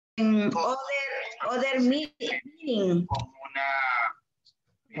other meeting. Como una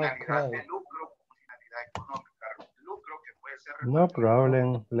finalidad de lucro, como finalidad económica. Lucro que puede ser... No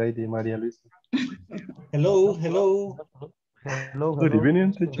problem, Lady Maria Luisa. Hello, hello. Hello, Good hello.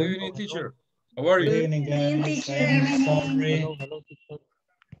 evening, Good teacher. evening, teacher. How are Good you? evening, Evening, guys. teacher. I'm sorry. Hello, teacher.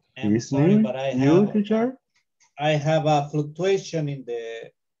 I'm Is sorry, me? but You, teacher? I have a fluctuation in the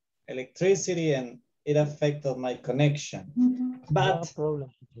electricity and it affected my connection. No But problem,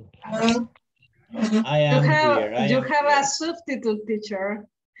 teacher. I am here. I You am have here. a substitute teacher.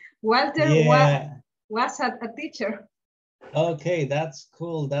 Walter Yeah. was a teacher. Okay, that's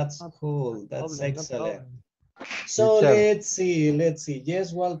cool. That's No cool. That's problem, no excellent. problem. So Teacher. let's see. Let's see.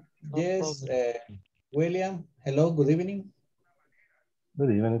 Yes, well, No yes, problem. William. Hello, good evening.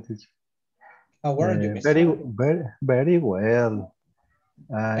 Good evening, teacher. How are you, mister? Very well.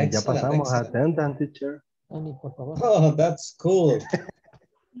 Ya Excellent, pasamos a excellent. attendant, teacher. Annie, por favor. Oh, that's cool.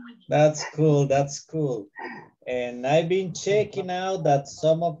 That's cool. That's cool. And I've been checking out that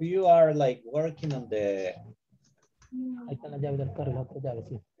some of you are like working on the... Ahí están las llaves del carro y las otras llaves,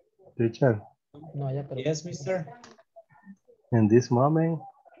 sí. Teacher, No, allá, pero... Yes, mister. in this moment,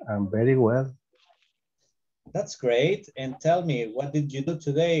 I'm very well. That's great. And tell me, what did you do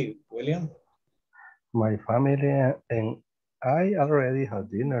today, William? My family and I already had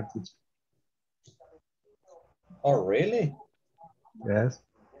dinner, teacher. Oh, really? Yes.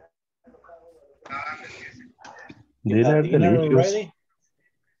 You Dinner had dinner delicious. already?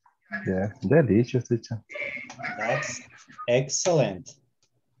 Yeah, delicious, teacher. That's excellent.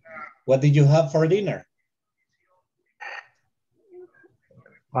 What did you have for dinner?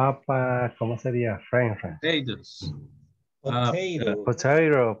 Papa, ¿cómo sería? French. Potatoes.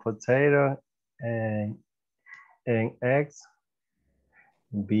 Potato. Potato, and eggs,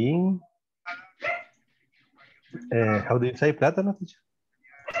 bean. How do you say plátano, teacher?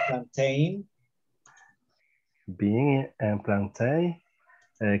 Plantain. Bean and plantain,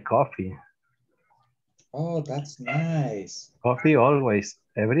 coffee. Oh, that's nice. Coffee always,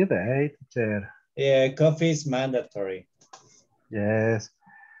 every day, teacher. Yeah, coffee is mandatory. Yes.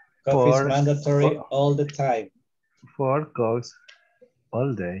 Coffee is For- mandatory for- all the time. 4 cups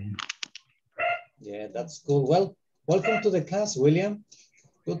all day. Yeah, that's cool. Well, welcome to the class, William.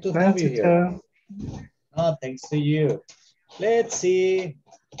 Good to have Thanks, you here. teacher. Oh, thanks to you. Let's see.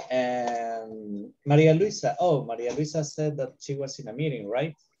 Maria Luisa. Oh, Maria Luisa said that she was in a meeting,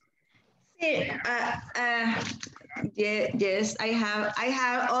 right? Yes, I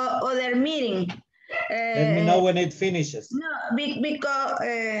have other meeting. Let me know when it finishes. No, because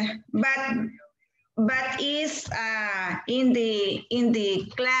but is in the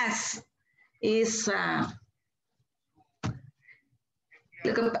class is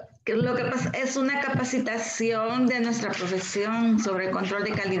lo que pasa es una capacitación de nuestra profesión sobre control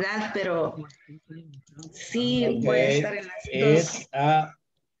de calidad, pero sí voy a estar en las dos.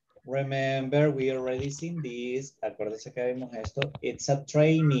 Remember, we already seen this. Acuérdense que vimos esto. It's a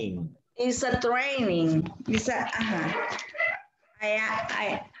training. It's a training. It's a,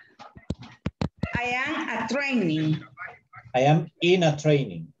 I am a training. I am in a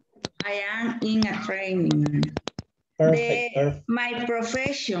training. I am in a training. Perfect, perfect. My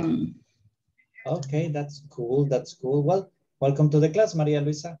profession. Okay, that's cool. That's cool. Well, welcome to the class, Maria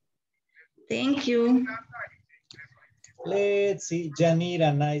Luisa. Thank you. Let's see,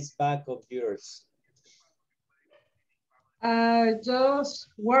 Janira, nice back of yours. Just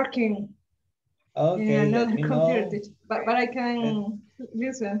working. Okay, let me know. But I can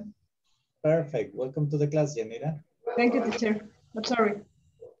listen. Perfect. Welcome to the class, Janira. Thank you, teacher. I'm sorry.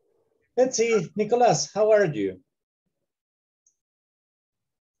 Let's see, Nicolas, how are you?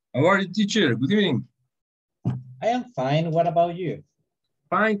 How are you, teacher? Good evening. I am fine. What about you?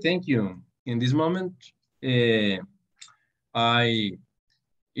 Fine, thank you. In this moment,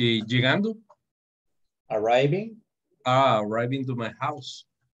 llegando. Arriving? Arriving to my house.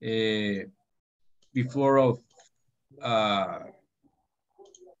 Before of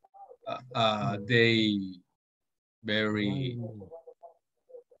day very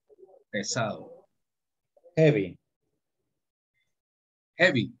pesado. Heavy.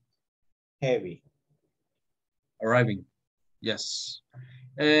 Heavy. Heavy. Arriving. Yes.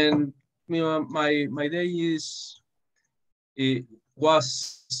 And you know, my day is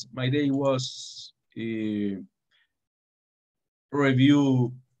my day was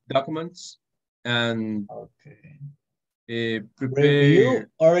review documents and okay. Prepare review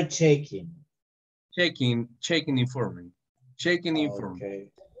or checking informing okay.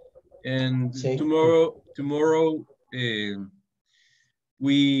 And tomorrow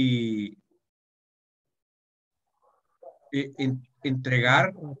we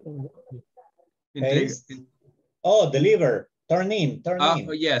entregar. Oh, deliver. Turn in. Turn in.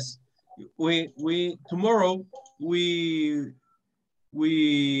 Yes. Tomorrow we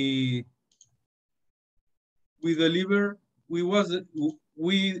deliver. We will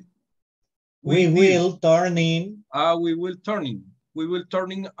turn in. We will turn in. We will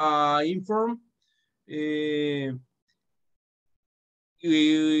turn in inform.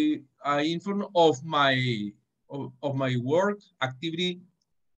 Inform of my work activity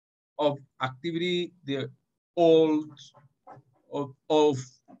the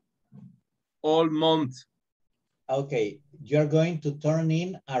all month. Okay, you're going to turn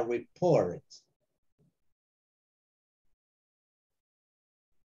in a report.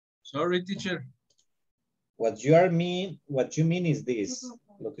 Sorry, teacher. What you mean is this.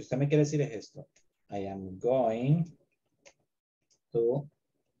 Lo que usted me quiere decir es esto. I am going to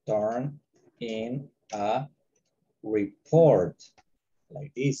turn in a report.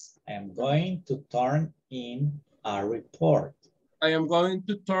 Like this. I am going to turn in a report. I am going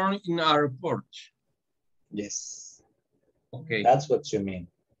to turn in a report. Yes. Okay. That's what you mean.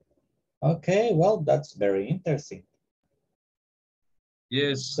 Okay, well, that's very interesting.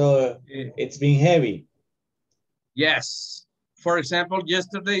 Yes. So it's been heavy. Yes. For example,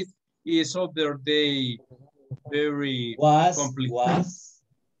 yesterday is other day very complicated.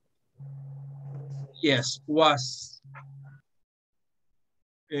 Yes, was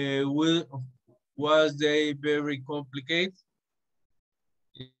they very complicated?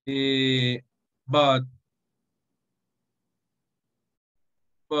 But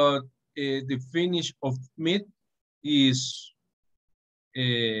the finish of meat is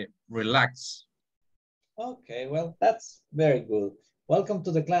relaxed. Okay, well, that's very good. Welcome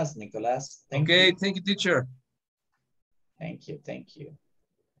to the class, Nicolas. Thank you, teacher. Thank you, thank you.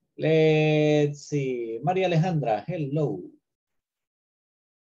 Let's see. Maria Alejandra, hello.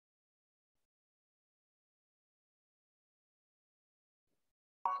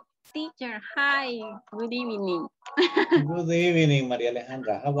 Teacher, hi, good evening. Good evening, Maria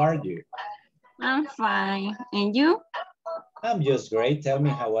Alejandra. How are you? I'm fine. And you? I'm just great. Tell me,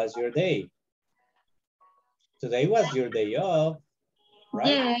 how was your day? Today was your day off,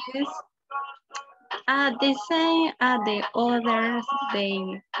 right? Yes. The same as the other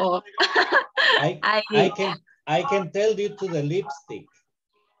day off. I can tell you to the lipstick.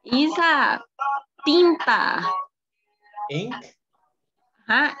 It's a tinta. Ink?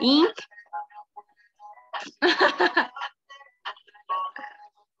 Ink.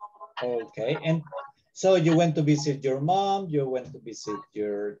 Okay, and so you went to visit your mom, you went to visit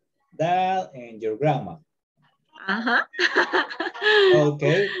your dad and your grandma.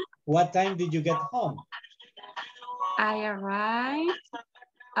 Okay, what time did you get home? I arrived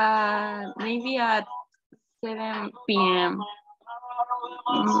maybe at 7 p.m.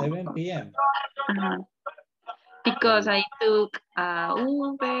 7 p.m. Because I took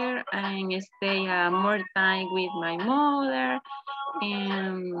Uber and stay more time with my mother,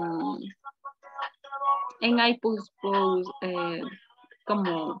 and I postpone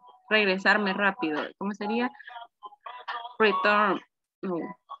como regresarme rápido. ¿Cómo sería? Return. No.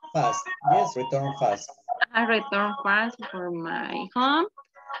 Fast. Yes, return fast. I return fast for my home,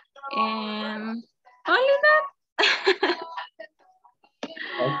 and only that.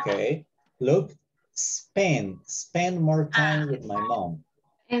 Okay. Look, spend more time with my mom.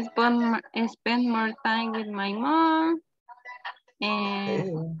 Spend more time with my mom, and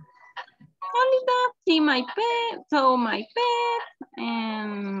only that. See my pet, saw my pet,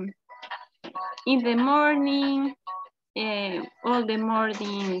 and in the morning, all the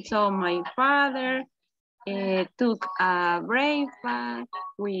morning, saw my father, took a breakfast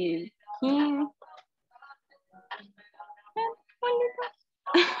with him.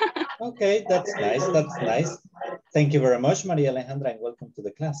 Okay, that's nice. That's nice. Thank you very much, Maria Alejandra, and welcome to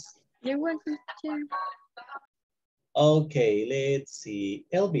the class. You're welcome, teacher. Okay, let's see.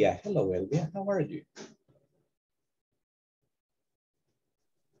 Elvia, hello, Elvia. How are you?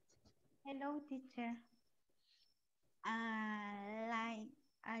 Hello, teacher. Like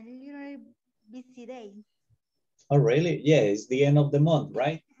a little busy day. Oh, really? Yeah, it's the end of the month,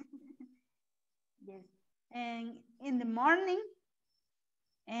 right? Yes. And in the morning,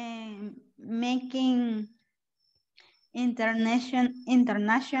 making international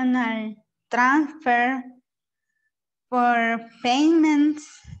transfer for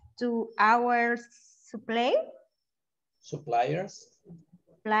payments to our suppliers,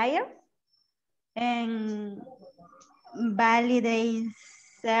 and validate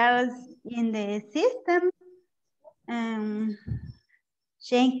cells in the system, and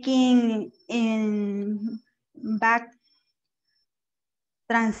checking in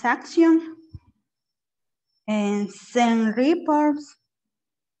transaction, and send reports,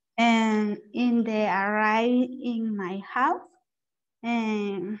 and in the arrive in my house,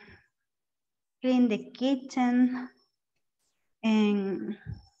 and clean the kitchen, and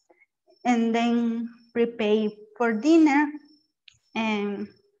then prepare for dinner, and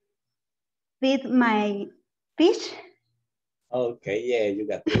feed my fish. Okay, yeah, you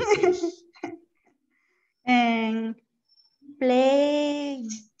got the fish. And play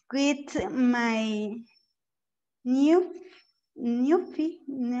with my nephew,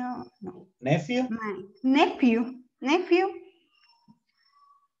 my nephew.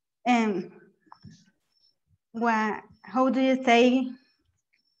 And how do you say?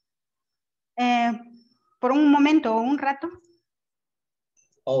 Por un momento, un rato.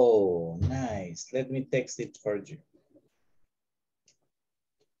 Oh, nice. Let me text it for you.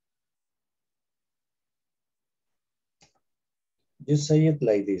 You say it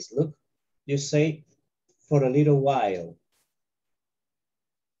like this. Look, you say for a little while.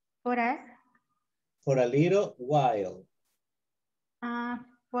 For a little while.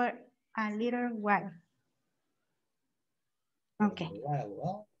 For a little while. Okay.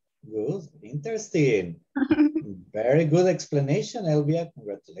 Well, good, interesting. Very good explanation, Elvia.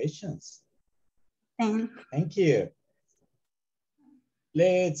 Congratulations. Thank you.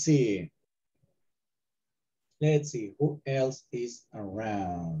 Let's see. Who else is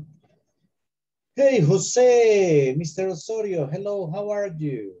around? Hey, Jose, Mr. Osorio. Hello, how are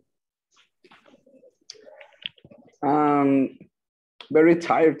you? Very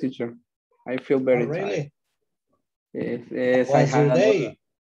tired, teacher. I feel very really? tired. Yes, What's your day?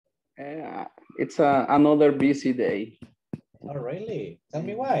 It's another busy day. Oh, really? Tell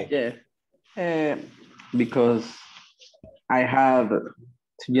me why. Yeah, because I have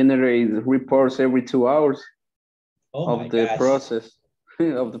to generate reports every 2 hours of the process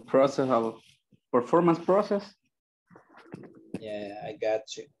of performance process. Yeah, I got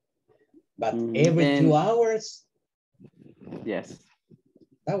you. But every 2 hours? Yes.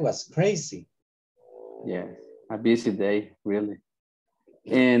 That was crazy. Yeah, a busy day, really.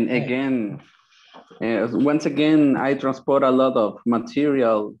 And again, once again, I transport a lot of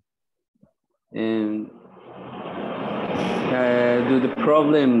material and do the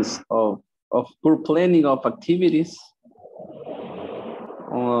problems of poor planning of activities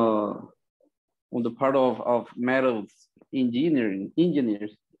on the part of metals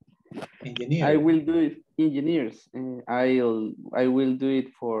engineers. I will do it, engineers. I will do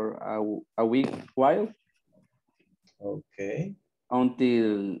it for a week while. Okay.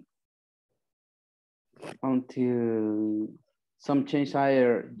 Until some change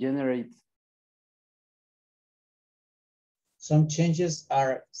hire generates. Some changes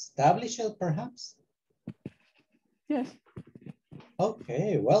are established, perhaps? Yes.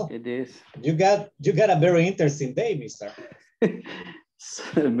 Okay, well. It is. You got a very interesting day, mister.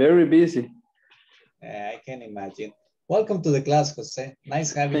 Very busy. I can imagine. Welcome to the class, Jose.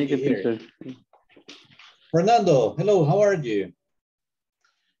 Nice having you here. Teacher. Fernando, hello, how are you?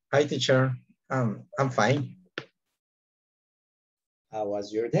 Hi, teacher. I'm fine. How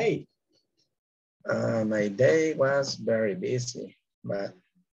was your day? My day was very busy, but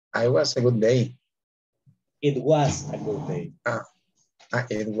it was a good day. It was a good day.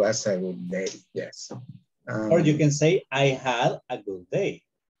 It was a good day, yes. Or you can say, I had a good day.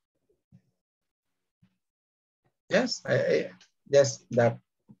 Yes, yes, that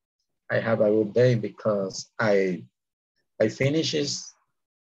I have a good day because I finished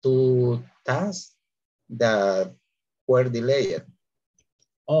 2 tasks that were delayed.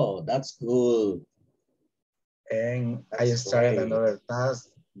 Oh, that's good. And I started another task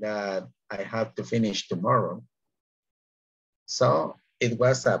that I have to finish tomorrow. So it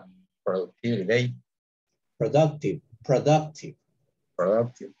was a productive day. Productive. Okay.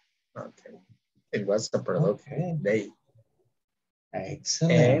 It was a productive day.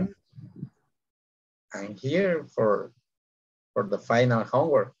 Excellent. And I'm here for the final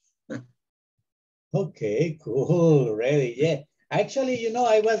homework. Okay, cool, ready, yeah. Actually, you know,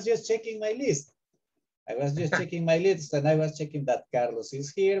 I was just checking my list. And I was checking that Carlos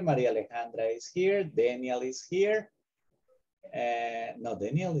is here, Maria Alejandra is here, Daniel is here. No,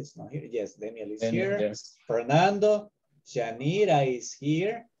 Daniel is not here. Yes, Daniel is here. Yes. Fernando, Janira is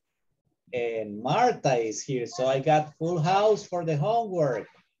here, and Marta is here. So I got full house for the homework.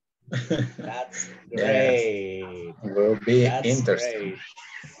 That's great. Yes. It will be interesting.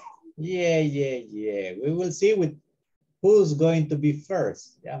 Great. Yeah. We will see with who's going to be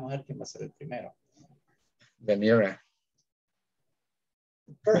first. Ya vamos a ver quién va a ser el primero. Danira.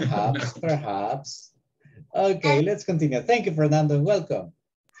 Perhaps. Okay, let's continue. Thank you, Fernando, and welcome.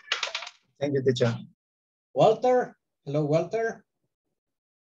 Thank you, teacher. Walter, hello, Walter.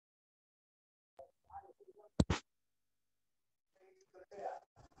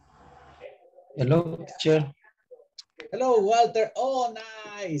 Hello, teacher. Hello, Walter. Oh,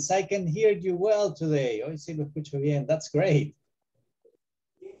 nice. I can hear you well today. Hoy sí lo escucho bien. That's great.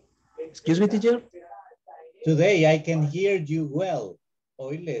 Excuse me, teacher. Today I can hear you well.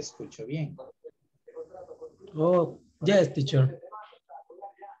 Hoy le escucho bien. Oh, yes, teacher.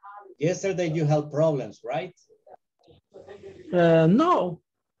 Yesterday you had problems, right? No,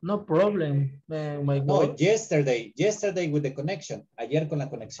 no problem. My No, God. yesterday with the connection. Ayer con la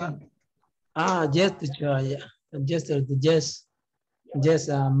conexión. Yes, teacher. Yeah. Yesterday, yes. Yes,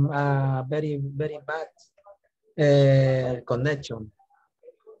 very, very bad connection.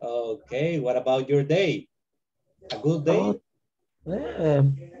 Okay, what about your day? A good day?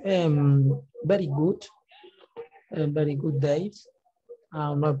 Very good. Very good days.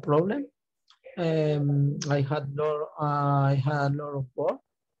 No problem. I had a lot of work.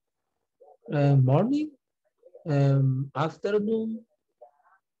 Morning, afternoon,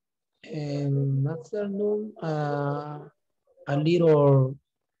 a little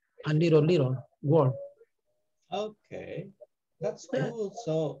work. Okay, that's cool.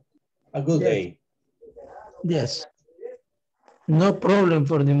 So a good day. Yes. No problem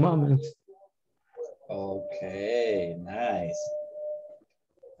for the moment. Okay, nice.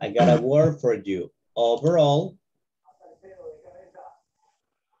 I got a word for you. Overall.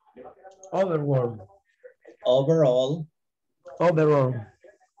 Overall. Overall. Overall.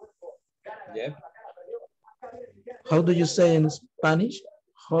 Yep. How do you say in Spanish?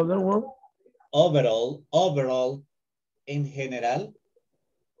 Overall. Overall. En general.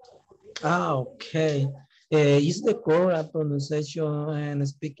 Okay. Is the correct pronunciation and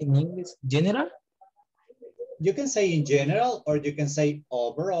speaking English general? You can say in general or you can say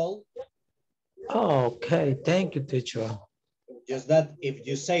overall. Okay, thank you, teacher. Just that if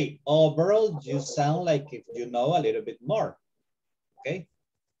you say overall, you sound like if you know a little bit more. Okay?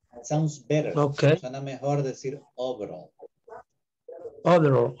 It sounds better. Okay. Suena mejor decir overall.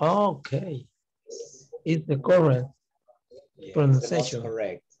 Overall, okay. It's the correct pronunciation. It's the most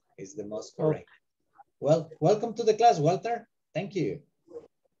correct. It's the most correct. Okay. Well, welcome to the class, Walter. Thank you.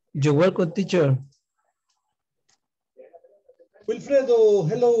 You're welcome, teacher. Wilfredo,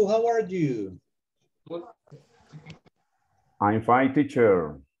 hello, how are you? I'm fine,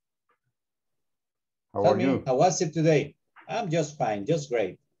 teacher. How Tell are me, you? how was it today? I'm just fine, just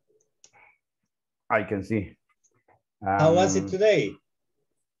great. I can see. How was it today?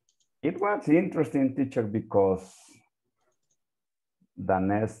 It was interesting, teacher, because the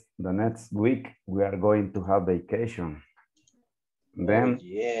next week we are going to have vacation. Then, oh,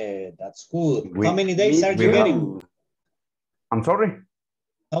 yeah, that's cool. How many days are you getting? I'm sorry?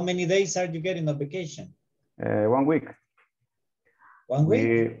 How many days are you getting on vacation? 1 week. 1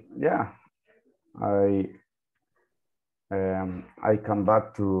 week? Yeah. I come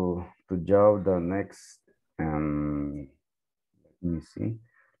back to job the next, let me see,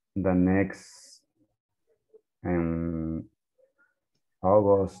 the next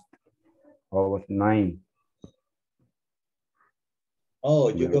August 9. Oh,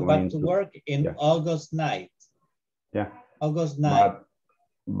 you go back to work in August 9th. Yeah. August 9th.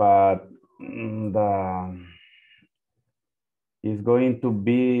 But it's going to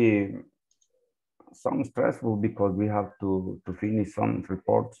be some stressful because we have to finish some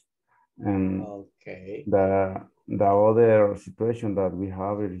reports, and okay. The other situation that we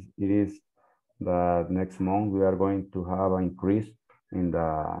have it is that next month we are going to have an increase in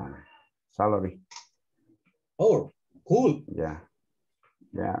the salary. Oh, cool. Yeah,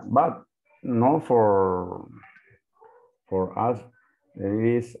 but not for us. It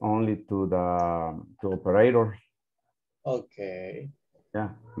is only to operators. Okay. Yeah,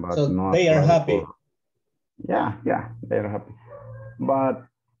 but so not they are happy. Yeah, they are happy. But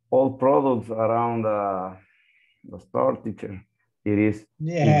all products around the store, teacher, it is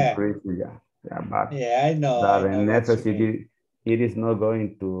increasing. Yeah, but yeah, I know. The necessity, it is not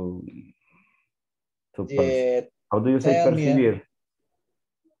going to how do you say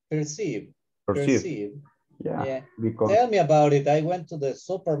perceive? Perceive. Yeah. Because tell me about it. I went to the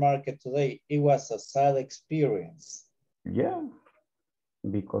supermarket today. It was a sad experience. Yeah,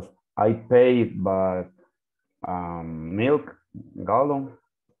 because I paid by milk gallon.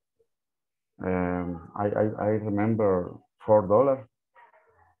 I remember $4,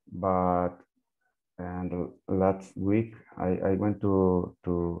 but last week I went to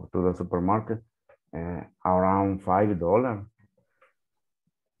the supermarket around $5.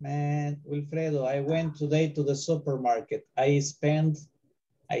 Man, Wilfredo, I went today to the supermarket. I spent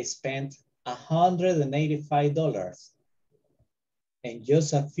 $185. And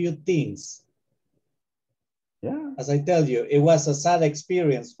just a few things. Yeah. As I tell you, it was a sad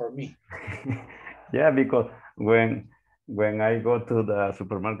experience for me. Yeah, because when I go to the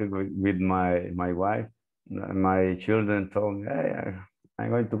supermarket with my wife, my children told me, hey, I'm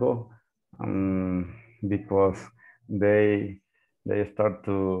going to go because they start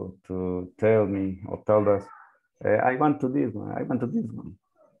to tell me or tell us, I want to this one, I want to this one.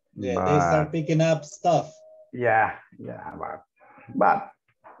 Yeah, but, they start picking up stuff. Yeah, but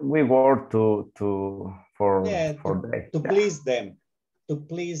we work for please them, to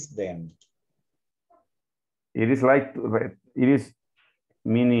please them. It is like, it is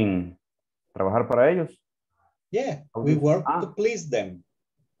meaning trabajar para ellos. Yeah, we work to please them.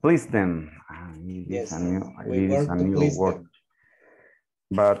 Please them. Yes, we work to please them.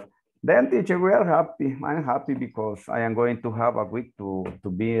 But then, teacher, we are happy. I'm happy because I am going to have a week to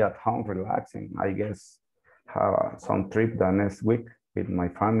be at home relaxing. I guess have some trip the next week with my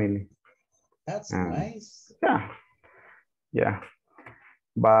family. That's nice. Yeah.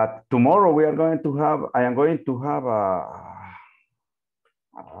 But tomorrow I am going to have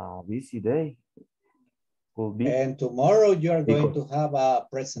a busy day. Could be. And tomorrow you are going to have a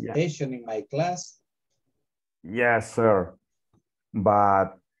presentation in my class. Yes, sir.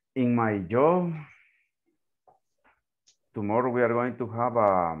 But in my job, tomorrow we are going to have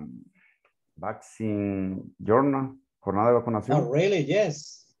a vaccine journal, jornada de vacunación. Oh, really?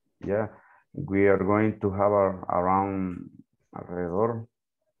 Yes. Yeah, we are going to have around,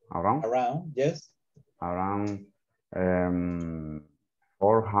 yes. Around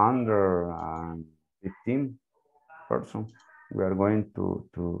 415 persons. We are going to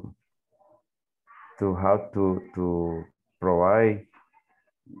have to provide.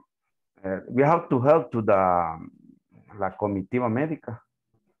 We have to help to la comitiva médica.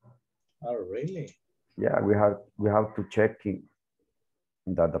 Oh, really? Yeah, we have to check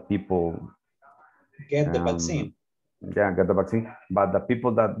that the people get the vaccine. Yeah, get the vaccine. But the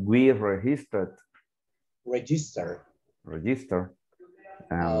people that we register.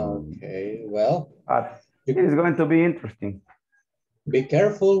 Okay, well. It is going to be interesting. Be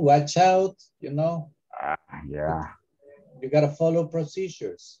careful, watch out, you know. Yeah. You got to follow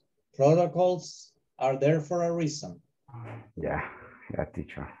procedures. Protocols are there for a reason. Yeah,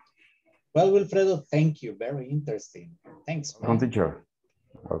 teacher. Well, Wilfredo, thank you. Very interesting. Thanks, man. Teacher.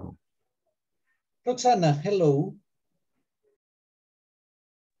 Roxana, hello.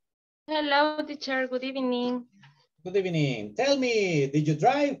 Hello, teacher. Good evening. Good evening. Tell me, did you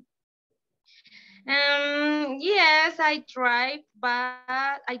drive? Yes, I drove.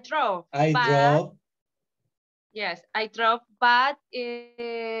 Yes, I drove, but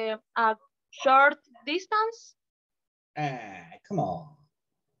a short distance. Come on.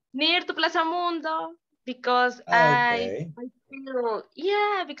 Near to Plaza Mundo, because I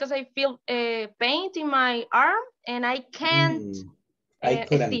feel pain in my arm and I can't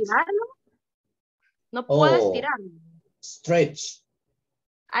estirarlo. No puedo estirarlo. Stretch.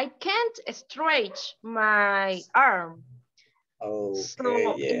 I can't stretch my arm. Okay,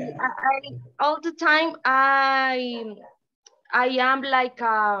 so yeah. All the time I am like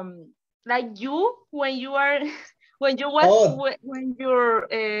you when you are when you're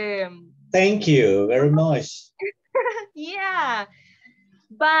thank you very much. Yeah,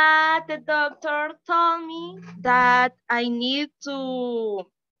 but the doctor told me that I need to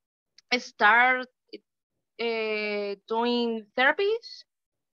start doing therapies.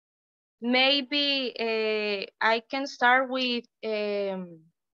 Maybe I can start with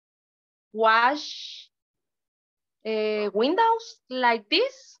wash windows like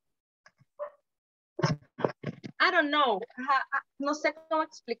this. I don't know. No sé cómo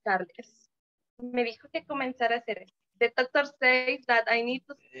explicarles. Me dijo que comenzara a hacer eso. The doctor says that I need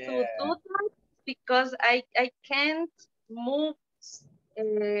to do that because I can't move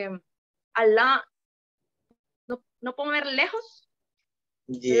a lot. No puedo ver lejos.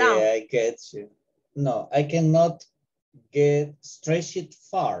 Yeah, long. I get you. No, I cannot stretch it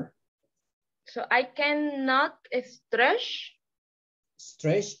far. So I cannot stretch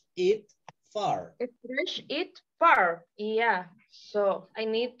it far. Stretch it far. Yeah. So I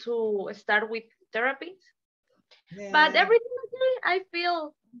need to start with therapy. Yeah. But everything okay. I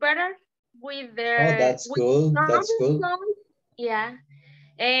feel better with the. Oh, that's good. That's good. Yeah.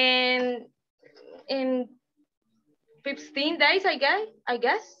 And in 15 days, I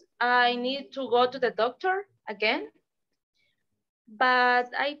guess I need to go to the doctor again.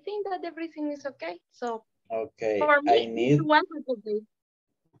 But I think that everything is okay. So okay, for me,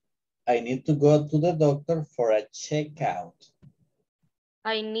 I need to go to the doctor for a checkout.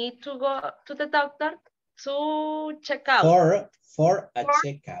 I need to go to the doctor to check out. For a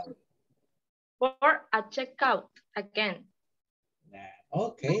checkout. For a checkout again.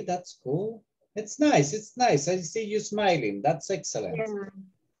 Okay, that's cool. It's nice. It's nice. I see you smiling. That's excellent. Yeah.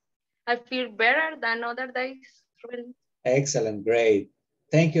 I feel better than other days. Really. Excellent. Great.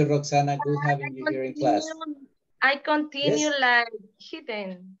 Thank you, Roxana. Good having you here in class. I continue Yes? like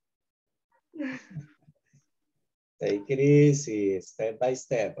hidden. Take it easy, step by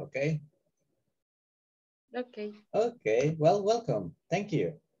step, okay? Okay. Okay, well, welcome. Thank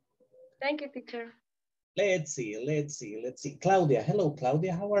you. Thank you, teacher. Let's see. Claudia, hello,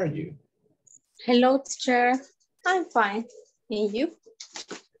 Claudia, how are you? Hello, teacher. I'm fine. And you?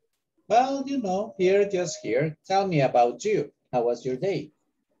 Well, you know, just here. Tell me about you. How was your day?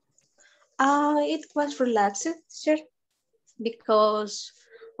 It was relaxed, teacher, because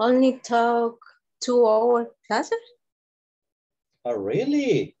only took 2 hour classes. Oh,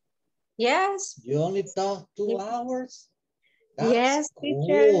 really? Yes. You only talk 2 hours? That's yes, cool.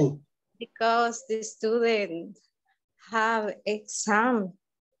 teacher, because the students have exam.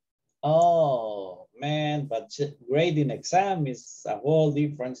 Oh, man, but grading exam is a whole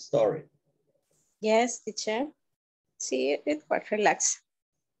different story. Yes, teacher. See, it was relaxed.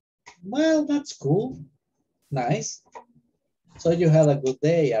 Well, that's cool. Nice. So you had a good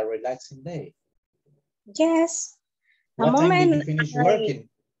day, a relaxing day. Yes. What time did you finish working?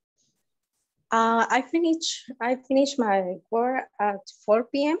 I finished my work at 4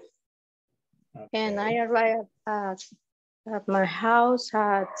 p.m. Okay. And I arrived at my house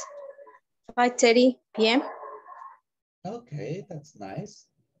at 5:30 p.m. Okay, that's nice.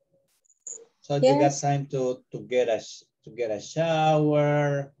 So yes. You got time to get a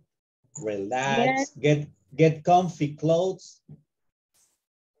shower, relax, yes. get comfy clothes.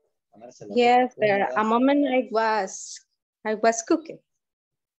 Yes, there a moment I was cooking.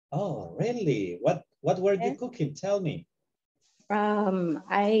 Oh, really? What were you cooking? Tell me.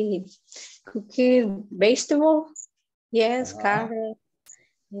 I cooked vegetable. Yes, carrot,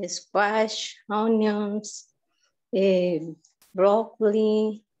 squash, onions,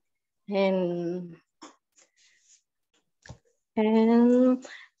 broccoli, and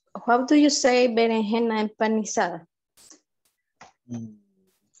how do you say berenjena empanizada?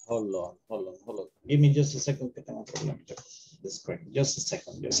 Hold on. Give me just a second. The screen. Just a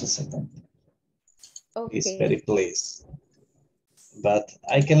second. Okay. Please, very please. But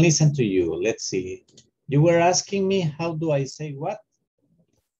I can listen to you. Let's see. You were asking me, how do I say what?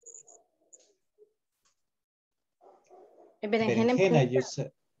 Berenjena, you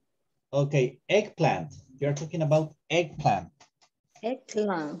said. Okay, eggplant. You're talking about eggplant.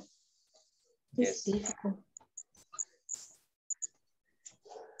 Eggplant. Yes.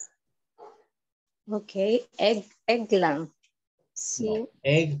 Okay, eggplant. See. No,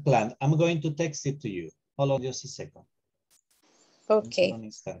 eggplant. I'm going to text it to you. Hold on just a second. Okay.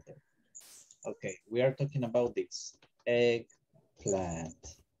 Okay, we are talking about this. Eggplant.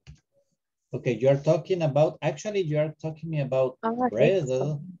 Okay, you are talking about, actually you are talking me about breaded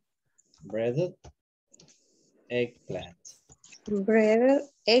eggplant. Breaded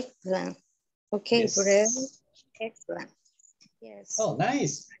eggplant. Okay, yes. Breaded eggplant. Yes. Oh,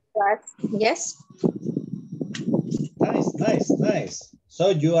 nice. Yes. Nice. So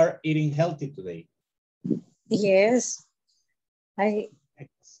you are eating healthy today? Yes. I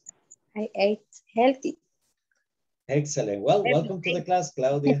ate healthy. Excellent. Well, welcome to the class,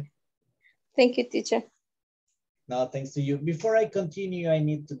 Claudia. Thank you, teacher. No, thanks to you. Before I continue, I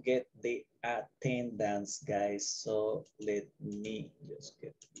need to get the attendance, guys. So let me just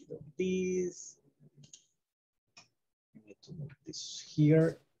get rid of this. I need to move this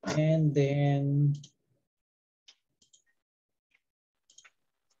here and then.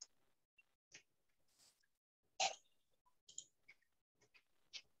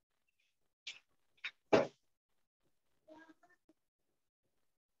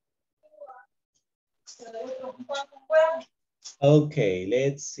 Okay,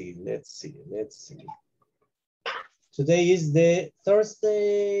 let's see. Today is the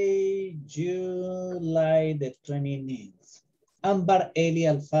Thursday, July the 29th. Ámbar Eli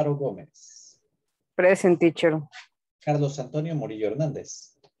Alfaro Gómez. Present, teacher. Carlos Antonio Morillo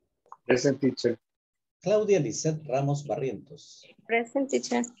Hernández. Present, teacher. Claudia Lizeth Ramos Barrientos. Present,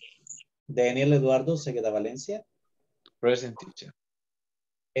 teacher. Daniel Eduardo Segueda Valencia. Present, teacher.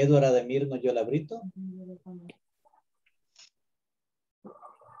 Eduardo Ademir Noyola Brito.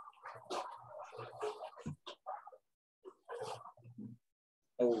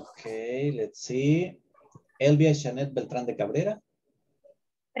 Okay, let's see. Elvia Janet Beltrán de Cabrera.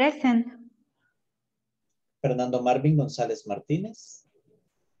 Present. Fernando Marvin González Martínez.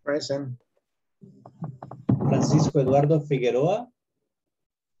 Present. Francisco Eduardo Figueroa.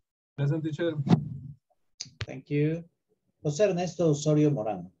 Present, teacher. Thank you. José Ernesto Osorio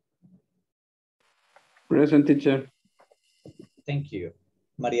Morán. Present, teacher. Thank you.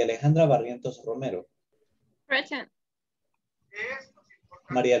 María Alejandra Barrientos Romero. Present.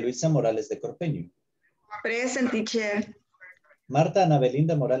 María Luisa Morales de Corpeño. Present, teacher. Marta Ana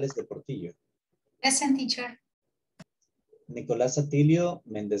Belinda Morales de Portillo. Present, teacher. Nicolás Atilio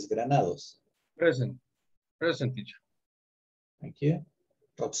Méndez Granados. Present. Present, teacher. Thank you.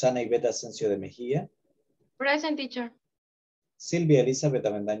 Roxana Iveta Asensio de Mejía. Present, teacher. Silvia Elizabeth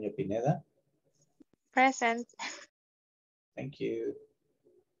Avendaño Pineda. Present. Thank you.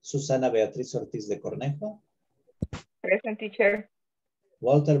 Susana Beatriz Ortiz de Cornejo. Present, teacher.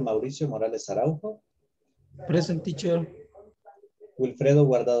 Walter Mauricio Morales Araujo. Present, teacher. Wilfredo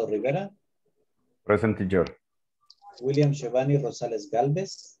Guardado Rivera. Present, teacher. William Giovanni Rosales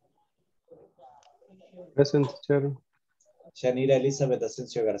Galvez. Present, teacher. Shanira Elizabeth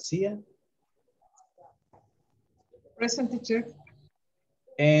Asensio García. Present, teacher.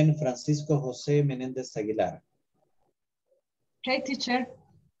 And Francisco José Menéndez Aguilar. Okay, teacher.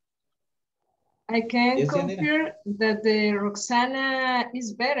 I can Yes, confirm that the Roxana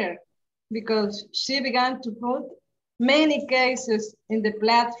is better because she began to put many cases in the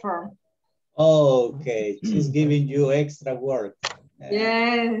platform. Okay, she's giving you extra work.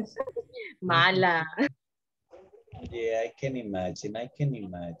 Yes. Mala. Yeah, I can imagine. I can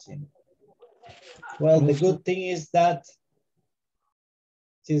imagine. Well, the good thing is that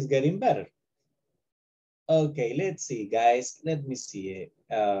she's getting better. Okay, let's see, guys. Let me see it.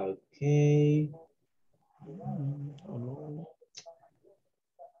 Okay.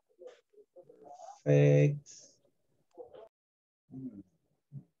 Perfect. I'm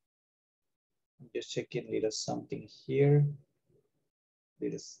just checking a little something here.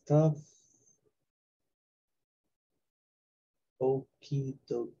 Little stuff. Okie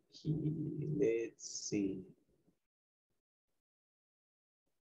dokie. Let's see.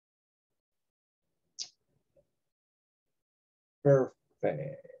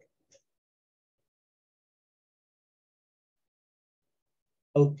 Perfect.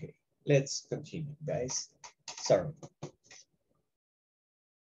 Okay, let's continue, guys. Sorry.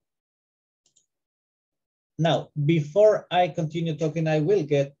 Now, before I continue talking, I will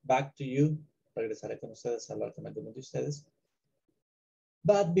get back to you. Regresaré con ustedes a hablar con algunos de ustedes.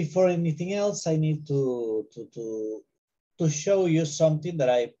 But before anything else, I need to show you something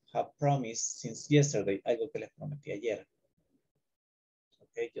that I have promised since yesterday. Algo que les prometí ayer.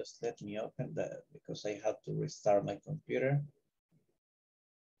 Okay, just let me open that because I have to restart my computer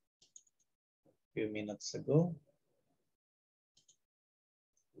a few minutes ago.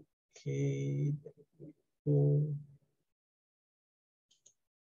 Okay, there we go.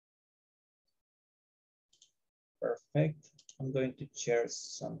 Perfect. I'm going to share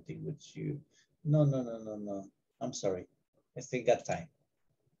something with you. No. I'm sorry. I still got time.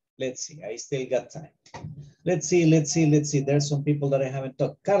 Let's see. I still got time. Let's see. There's some people that I haven't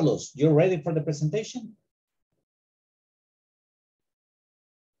talked. Carlos, you're ready for the presentation?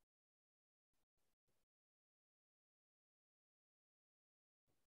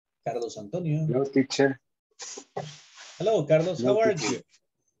 Carlos Antonio. Hello, teacher. Hello, Carlos. Hello, how are teacher. you?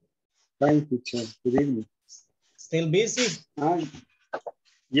 Fine, teacher. Good evening. Still busy?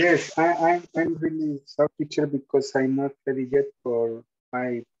 Yes, I'm really sorry, teacher, because I'm not ready yet for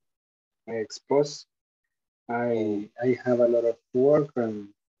my expose. I have a lot of work and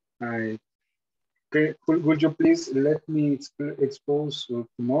would you please let me expose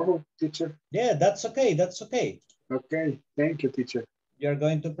tomorrow, teacher? Yeah, that's okay. That's okay. Okay, thank you, teacher. You're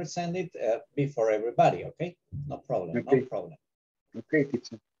going to present it before everybody, okay? No problem, okay. No problem. Okay,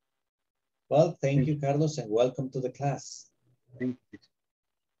 teacher. Well, thank you, Carlos, and welcome to the class. Thank you.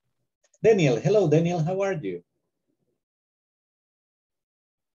 Daniel, hello, Daniel, how are you?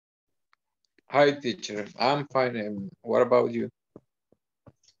 Hi, teacher. I'm fine. And what about you?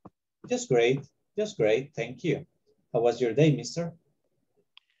 Just great, thank you. How was your day, mister?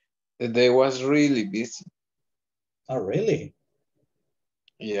 The day was really busy. Oh, really?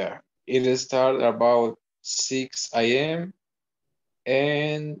 Yeah, it started about 6 a.m.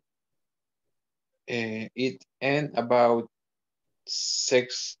 and it ended about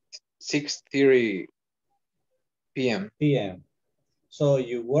 6:30 p.m. So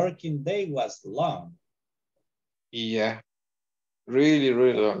your working day was long. Yeah, really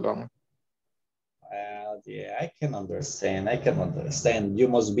long. Well, yeah, I can understand. You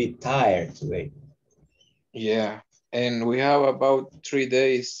must be tired today. Yeah, and we have about 3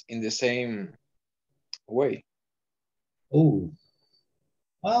 days in the same way. Oh,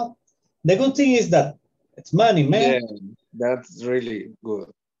 Well, the good thing is that it's money, man. Yeah, that's really good.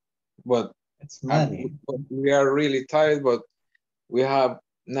 But it's money. We are really tired, but we have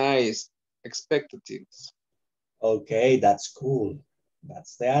nice expectations. Okay, that's cool.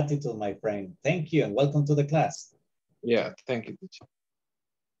 That's the attitude, my friend. Thank you and welcome to the class. Yeah, thank you, teacher.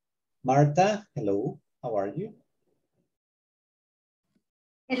 Marta, hello. How are you?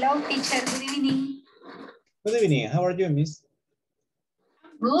 Hello, teacher. Good evening. Good evening. How are you, miss?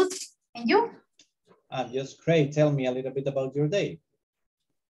 Good. And you? I'm just great. Tell me a little bit about your day.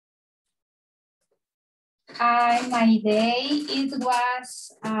 My day, it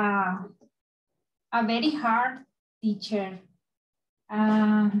was a very hard teacher.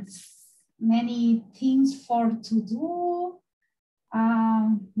 Many things for to do,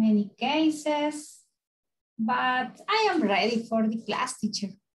 many cases, but I am ready for the class, teacher.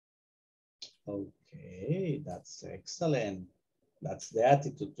 Okay, that's excellent. That's the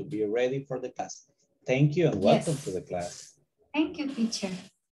attitude, to be ready for the class. Thank you and welcome to the class. Thank you, teacher.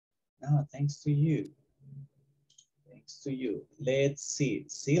 No, thanks to you. Thanks to you. Let's see.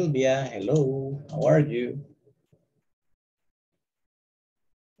 Sylvia, hello. How are you?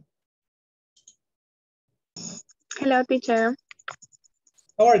 Hello, teacher.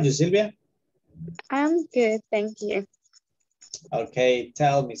 How are you, Sylvia? I'm good, thank you. Okay,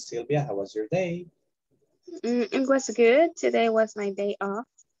 tell me, Sylvia, how was your day? It was good. Today was my day off.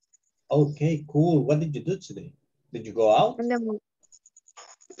 Okay, cool. What did you do today? Did you go out?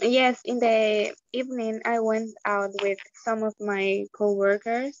 Yes, in the evening, I went out with some of my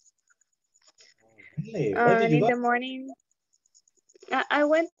co-workers. Really? Where did you in go? the morning, I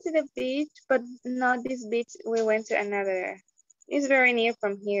went to the beach, but not this beach. We went to another. It's very near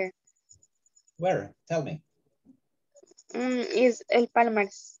from here. Where? Tell me. It's El Palmar.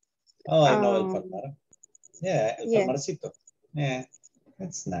 Oh, I know El Palmar. Yeah, El yeah. Palmarcito. Yeah,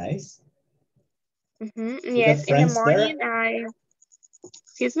 that's nice. Yes, in the morning,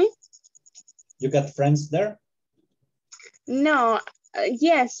 excuse me? You got friends there? No,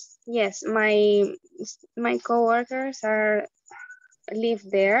 yes, my coworkers live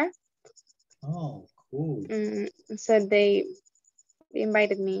there. Oh, cool. So they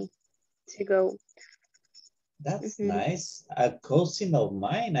invited me to go. That's nice. A cousin of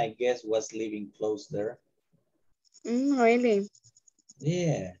mine, I guess, was living close there. Really?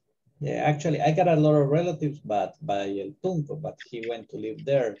 Yeah. Yeah, actually, I got a lot of relatives, but by El Tunco, but he went to live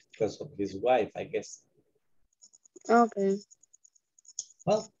there because of his wife, I guess. Okay.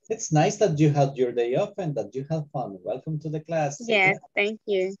 Well, it's nice that you had your day off and that you have fun. Welcome to the class. Yes, thank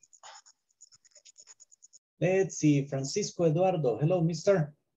you. Let's see, Francisco Eduardo. Hello,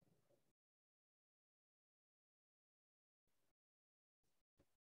 mister.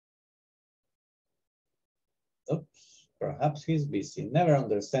 Oops, perhaps he's busy. Never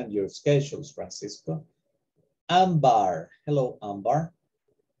understand your schedules, Francisco. Ambar. Hello, Ambar.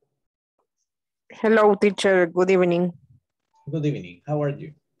 Hello, teacher. Good evening. Good evening. How are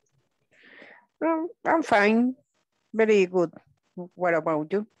you? I'm fine. Very good. What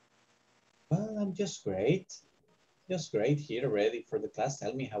about you? Well, I'm just great. Just great here, ready for the class.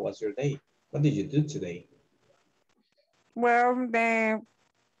 Tell me, how was your day? What did you do today? Well,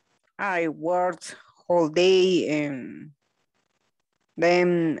 I worked all day and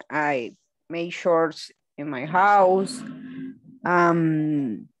then I made chores in my house.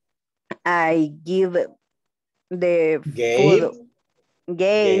 I give the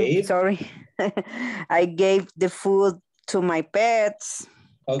food. Sorry. I gave the food to my pets.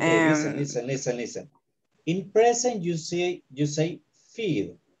 Okay, listen. In present, you say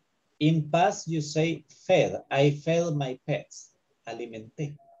feed. In past, you say fed. I fed my pets.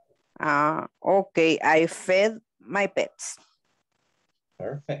 Alimenté. Okay, I fed my pets.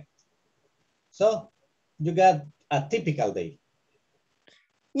 Perfect. So, you got a typical day.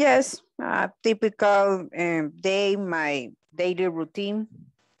 Yes, a typical day, my daily routine.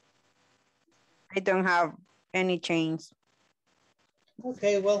 I don't have any change.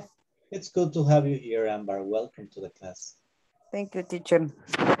 Okay, well, it's good to have you here, Amber. Welcome to the class. Thank you, teacher.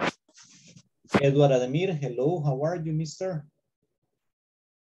 Edward Ademir, hello. How are you, mister?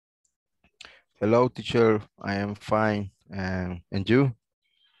 Hello, teacher. I am fine. And you?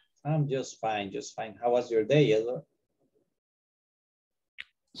 I'm just fine, just fine. How was your day, Edward?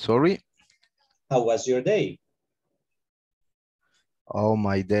 Sorry? How was your day? Oh,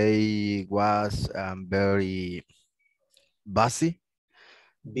 my day was very busy.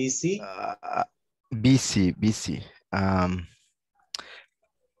 Busy? Busy.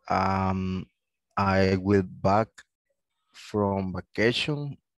 I will back from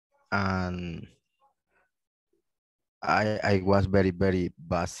vacation and I was very busy.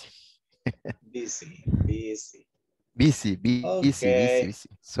 Busy. Okay. Busy.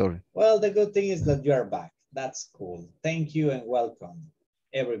 Sorry. Well, the good thing is that you are back. That's cool. Thank you and welcome,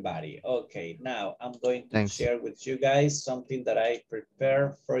 everybody. Okay, now I'm going to share with you guys something that I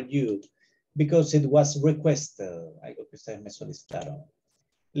prepared for you because it was requested. Algo que ustedes me solicitaron.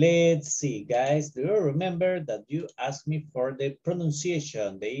 Let's see, guys. Do you remember that you asked me for the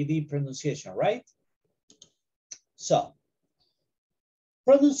pronunciation, the ED pronunciation, right? So,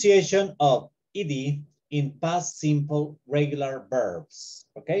 pronunciation of ED in past simple regular verbs,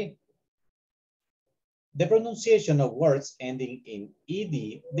 okay? The pronunciation of words ending in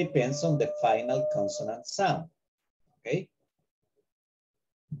ED depends on the final consonant sound, okay?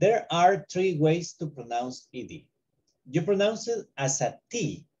 There are 3 ways to pronounce ED. You pronounce it as a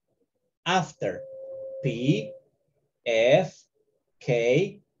T after P, F,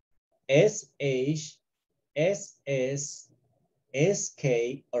 K, SH, SS, SK,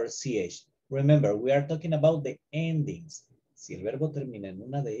 or CH. Remember, we are talking about the endings. Si el verbo termina en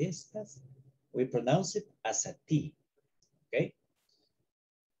una de estas, we pronounce it as a T, okay?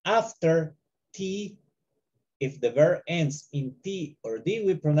 After T, if the verb ends in T or D,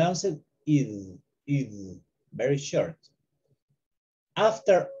 we pronounce it is, very short.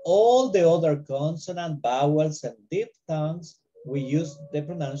 After all the other consonant, vowels, and diphthongs, we use the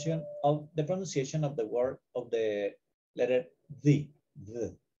pronunciation of the word of the letter the,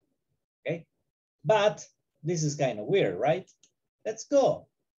 okay? But this is kind of weird, right? Let's go.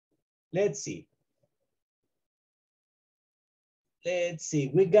 Let's see.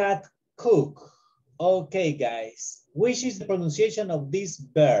 We got cook. Okay, guys. Which is the pronunciation of this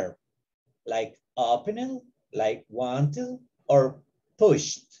verb? Like opening, like wanted, or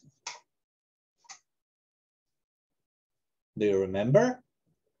pushed? Do you remember?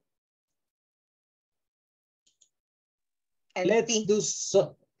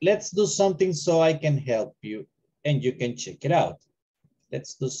 Let's do something so I can help you and you can check it out.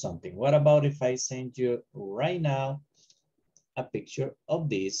 Let's do something. What about if I send you right now a picture of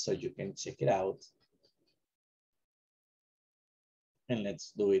this so you can check it out? And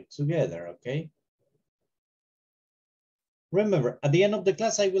let's do it together, okay? Remember, at the end of the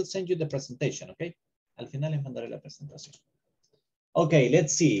class, I will send you the presentation, okay? Al final les mandaré la presentación. Okay,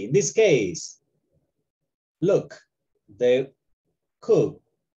 let's see. In this case, look, the cook.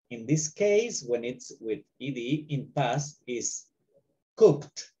 In this case, when it's with ED in past, is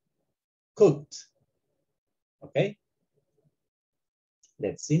cooked. Cooked. Okay?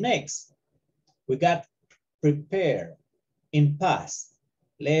 Let's see next. We got prepare in past.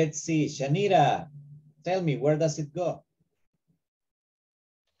 Let's see, Shanira, tell me, where does it go?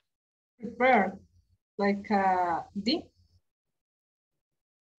 Prepare, like D.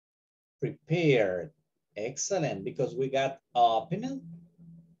 Prepared. Excellent, because we got opening,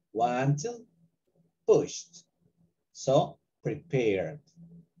 wanted, pushed. So prepared.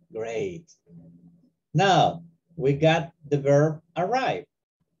 Great. Now we got the verb arrive.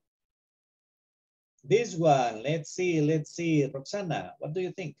 This one, let's see, Roxana, what do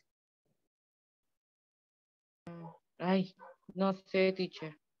you think? Ay, no sé,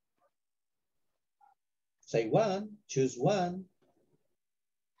 teacher. Say one, choose one.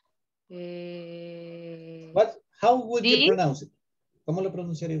 How would you pronounce it? ¿Cómo lo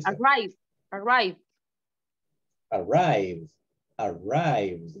pronunciaría usted? Arrive, arrive. Arrive,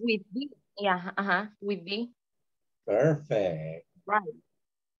 arrive. With D, yeah, with D. Perfect. Right.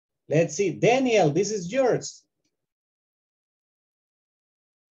 Let's see, Daniel, this is yours.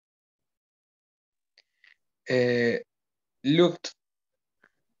 Looked.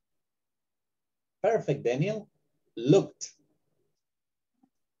 Perfect, Daniel. Looked.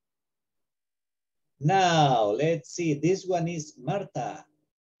 Now, let's see. This one is Marta.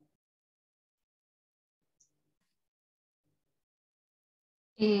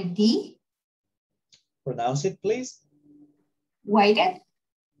 D. Pronounce it, please. Waited.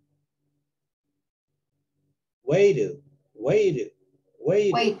 Waited. Waited.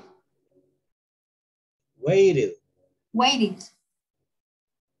 Waited. Wait. Waited. Waited.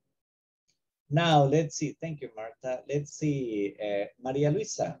 Now, let's see. Thank you, Marta. Let's see. Maria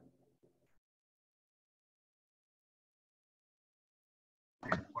Luisa.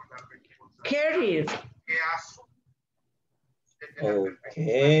 Carried.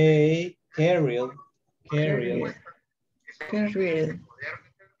 Okay. Carried. Carried. Carried.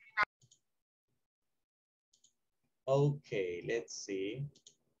 Okay, let's see.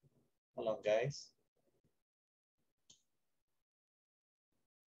 Hold on, guys.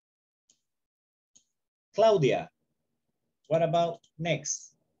 Claudia, what about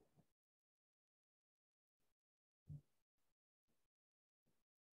next?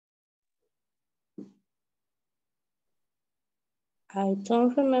 I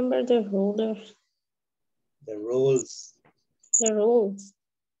don't remember the rules. The rules. The rules.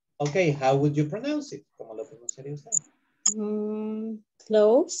 Okay, how would you pronounce it? ¿Cómo lo pronunciaría usted?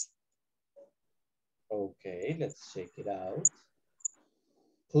 Close. Okay, let's check it out.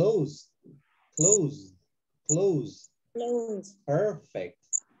 Close, close, close. Close. Perfect.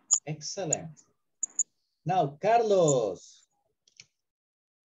 Excellent. Now, Carlos.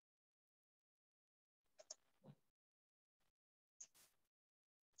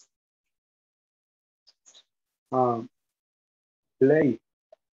 Play.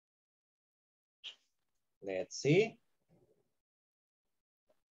 Let's see.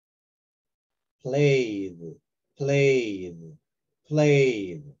 Played, played,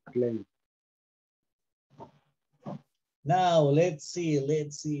 played. Play. Now, let's see.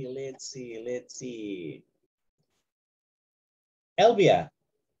 Elvia.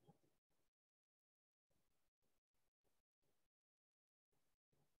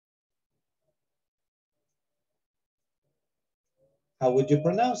 How would you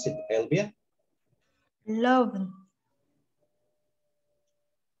pronounce it, Elvia? Love.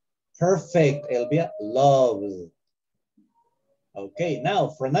 Perfect, Elvia. Love. Okay, now,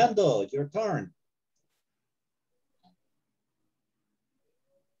 Fernando, your turn.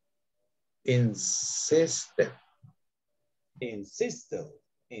 Insisted. Insisted.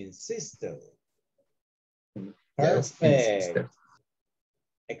 Insisted. Yes, Perfect. insisted.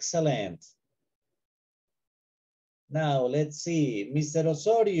 Excellent. Now, let's see. Mr.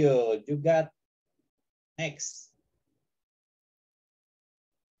 Osorio, you got next.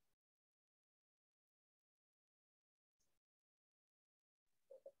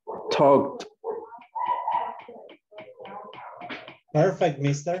 Talked. Perfect,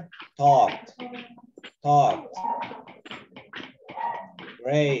 mister. Talked. Talked.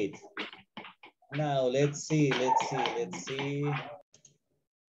 Great. Now, let's see.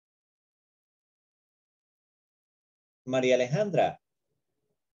 Maria Alejandra,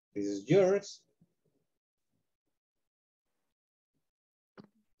 this is yours.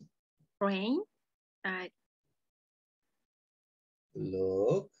 Rain.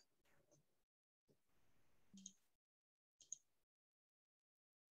 Look.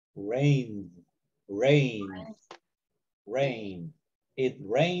 Rain. It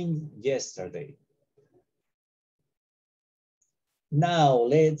rained yesterday. Now,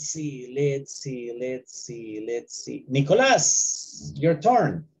 let's see. Nicolás, your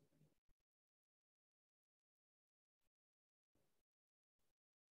turn.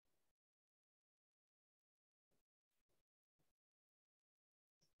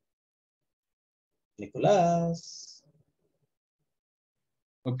 Nicolás.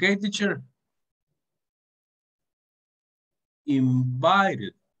 Okay, teacher.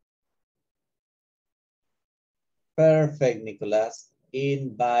 Invited. Perfect, Nicolás.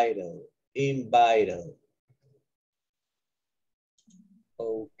 Invited.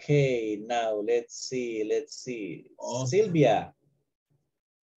 Okay, now let's see. Oh. Sylvia.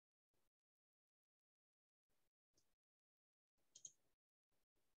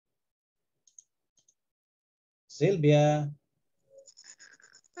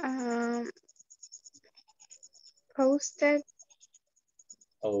 Posted.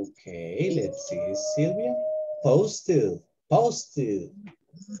 Okay, let's see, Sylvia. Posted.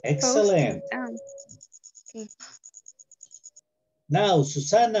 Excellent. Posted. Okay. Now,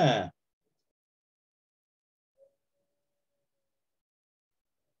 Susana.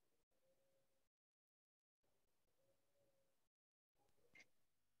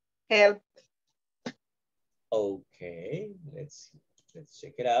 Help. Okay, let's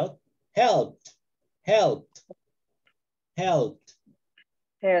check it out. Helped.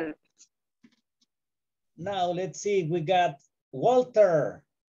 Now, let's see, we got Walter.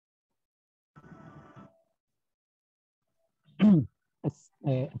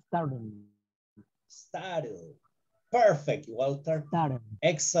 Started. Perfect, Walter. Started.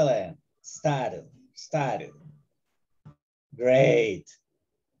 Excellent. Started. Great.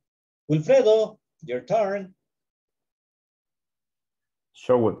 Wilfredo, your turn.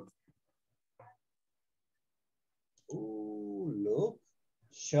 Showed. Ooh, look.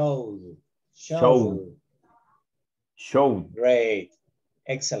 Showed. Great.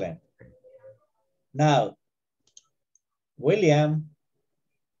 Excellent. Now, William.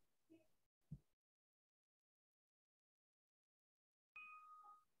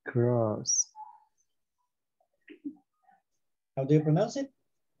 Cross. How do you pronounce it?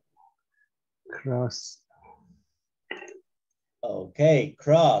 Cross. Okay,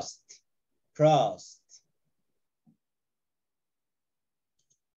 crossed.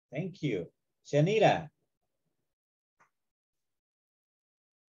 Thank you. Shanira.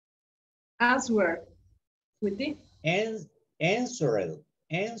 Answer. With it. Answer.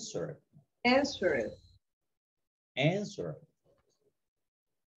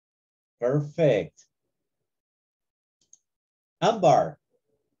 Perfect. Amber.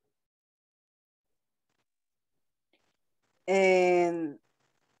 And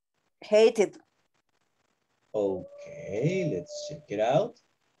hated. Okay, let's check it out.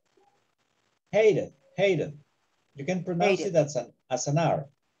 Hated. You can pronounce it as an R,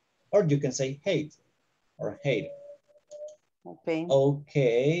 or you can say hate or hate. Okay.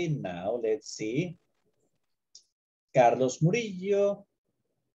 Okay, now let's see. Carlos Murillo.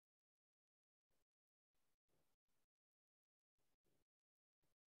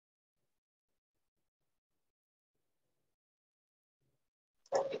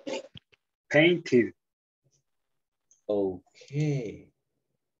 Painted. Okay.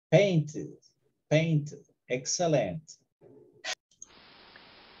 Painted. Excellent.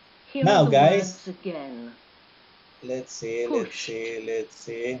 Here now, are the guys. words again. Let's see.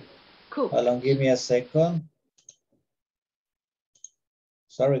 Cooked. Hold on, give me a second.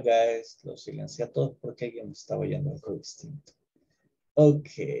 Sorry, guys. Los silencié a todos porque alguien me estaba oyendo algo distinto.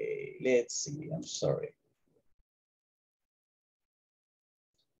 Okay, let's see. I'm sorry.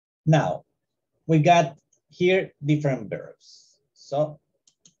 Now, we got here different verbs. So,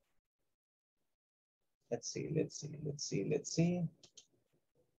 let's see.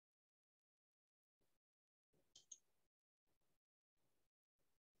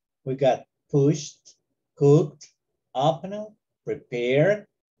 We got pushed, cooked, opened, prepared,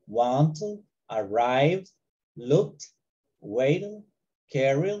 wanted, arrived, looked, waited,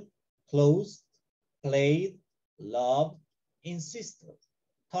 carried, closed, played, loved, insisted,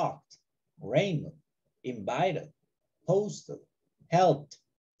 talked, reigned, invited, posted, helped,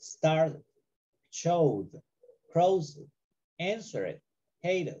 started, showed, crossed, answered,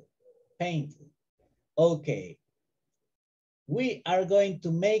 hated, painted. Okay. We are going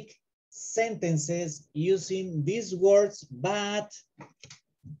to make sentences using these words, but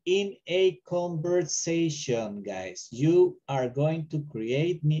in a conversation, guys. You are going to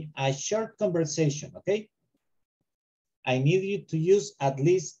create me a short conversation, okay? I need you to use at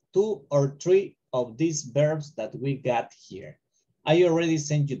least 2 or 3 of these verbs that we got here. I already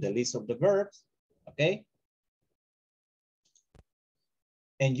sent you the list of the verbs, okay?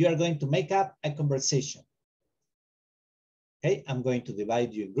 And you are going to make up a conversation. Okay, I'm going to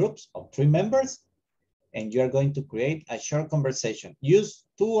divide you in groups of 3 members, and you're going to create a short conversation. Use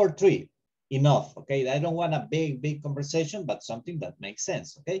 2 or 3, enough, okay? I don't want a big conversation, but something that makes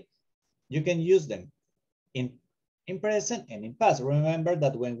sense, okay? You can use them in present and in past. Remember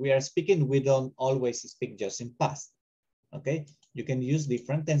that when we are speaking, we don't always speak just in past, okay? You can use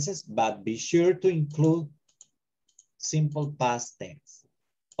different tenses, but be sure to include simple past tense.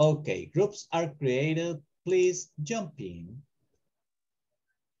 Okay, groups are created. Please jump in.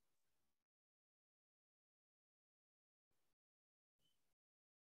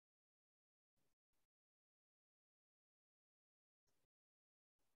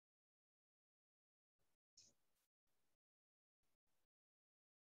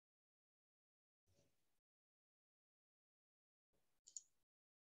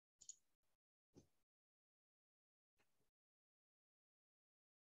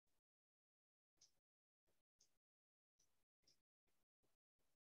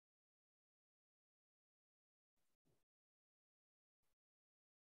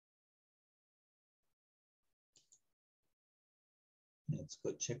 Let's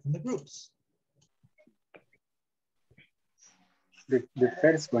go check on the groups. The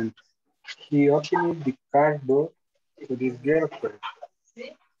first one, he opened the car door to his girlfriend.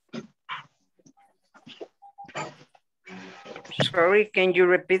 Sorry, can you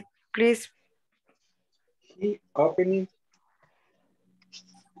repeat, please? He opened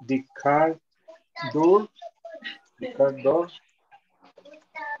the car door.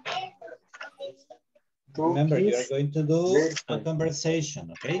 Remember, you are going to do a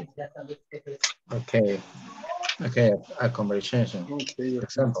conversation, okay? Okay, a conversation. Okay, for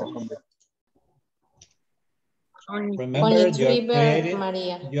example. Remember,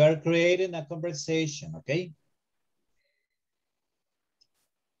 you are creating a conversation, okay?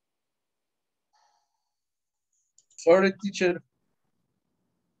 Sorry, teacher.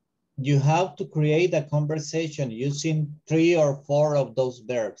 You have to create a conversation using 3 or 4 of those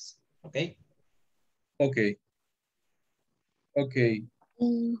verbs, okay? Okay.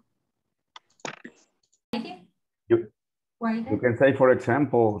 You can say, for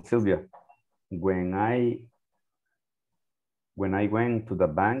example, Sylvia, when I went to the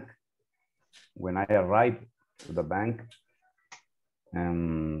bank, when I arrived to the bank,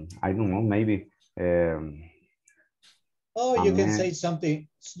 I don't know, maybe. Oh, you can say something.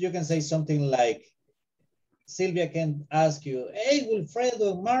 You can say something like, Sylvia can ask you, hey,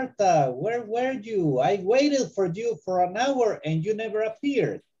 Wilfredo, Marta, where were you? I waited for you for an hour and you never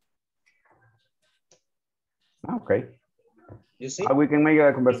appeared. Okay. You see? We can make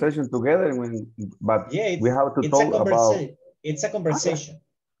a conversation together, but yeah, we have to talk about. It's a conversation.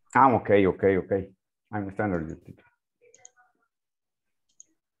 Okay. I understand you.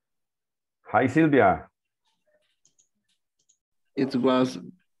 Hi, Sylvia. It was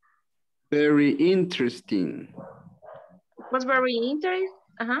very interesting. Was very interesting.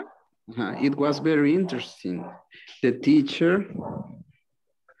 It was very interesting. The teacher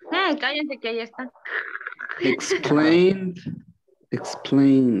cállense que ahí está.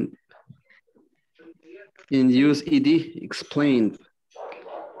 explained, and use ed, explained.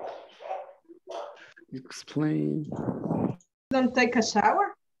 Don't take a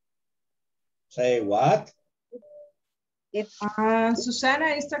shower. Say what? Susana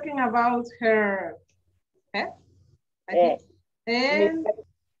is talking about her pet. And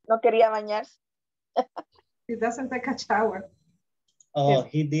no quería bañarse. He doesn't take a shower. Oh,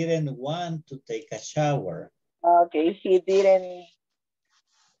 he didn't want to take a shower. Okay, he didn't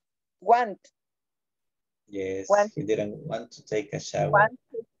want. Yes, he didn't want to take a shower. Want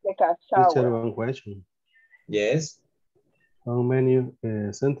to take a shower. Teacher, one question. Yes. How many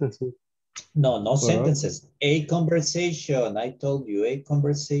sentences? No sentences. A conversation. I told you, a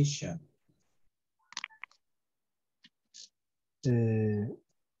conversation.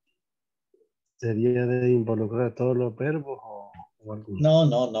 ¿Sería de involucrar a todos los verbos o algo?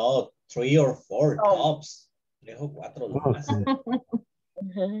 No. 3 or 4 tops. 3 o 4 lo más.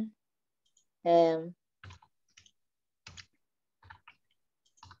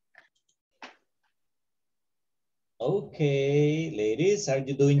 Okay, ladies, are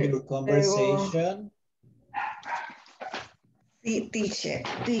you doing your conversation? Sí, teacher.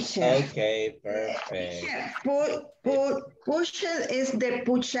 Okay, perfect. Push es de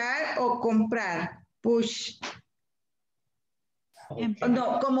puchar o comprar. Push. Okay.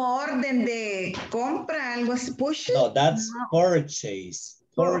 No, como orden de compra, algo así. Push. No, that's purchase.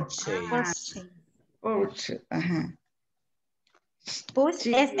 Purchase. Ajá. Push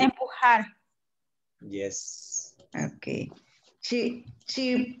es empujar. Yes. Okay. She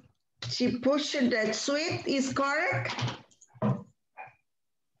pushed the sweet is correct.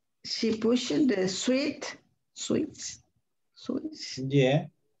 She pushed the sweets. Yeah,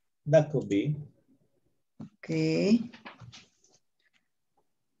 that could be. Okay.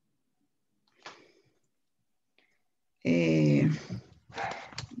 The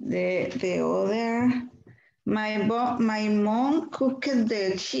other, my mom cooked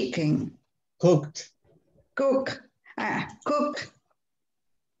the chicken. Cooked.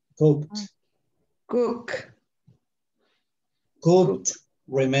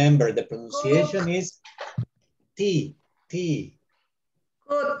 Remember, the pronunciation is T.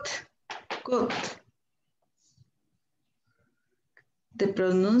 Cooked. The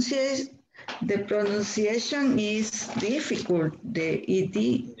pronunciation is difficult. The ED.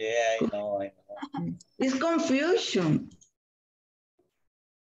 Yeah, I know. It's confusion.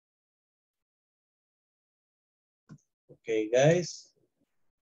 Okay, guys.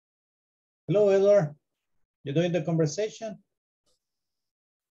 Hello, Edward. You doing the conversation?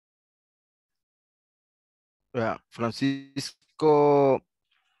 Francisco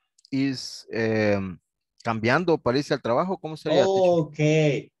is cambiando, parece, al trabajo. ¿Cómo sería?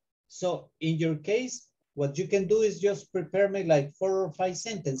 Okay. So, in your case, what you can do is just prepare me like 4 or 5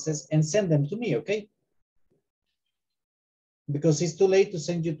 sentences and send them to me, okay? Because it's too late to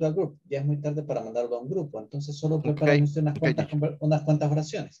send you to a group. Ya es muy tarde para mandarlo a un grupo. Entonces, solo prepárame usted unas cuantas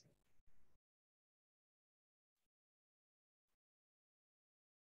oraciones.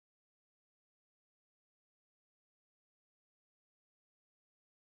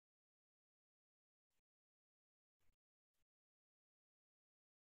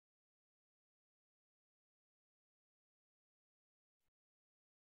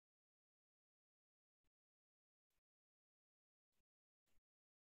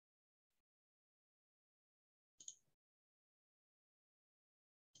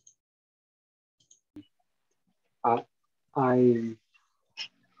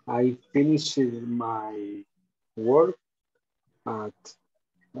 I finished my work on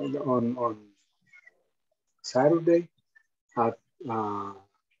Saturday at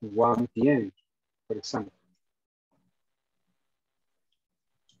 1 p.m. for example.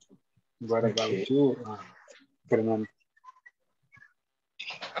 What about you, Fernando?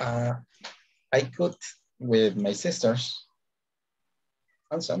 I cooked with my sisters.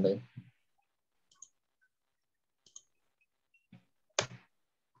 On Sunday.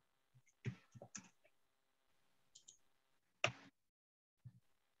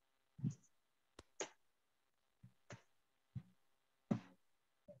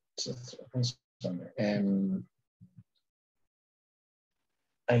 And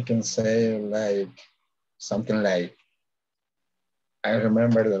I can say like something like, I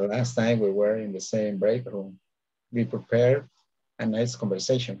remember the last time we were in the same break room. We prepared a nice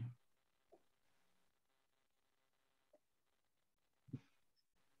conversation.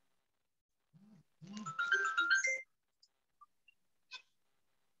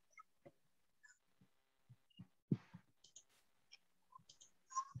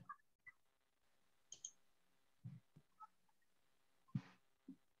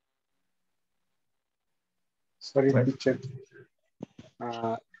 Sorry, teacher.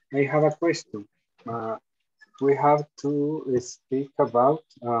 I have a question. We have to speak about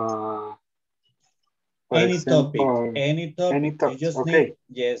any example, topic. Any topic. You just okay.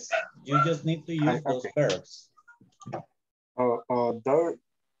 Yes, you just need to use those verbs. Or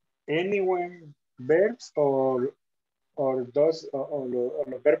anyone verbs or dos o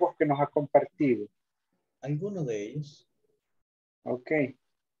los verbos que nos ha compartido. Alguno de ellos. Okay.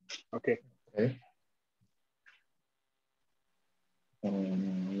 Okay. Okay.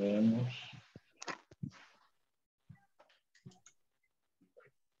 Leemos.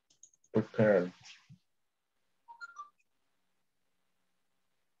 Prepared.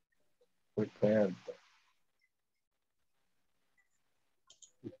 Prepared.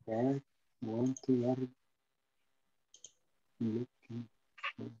 Prepared. Want to learn. Looking.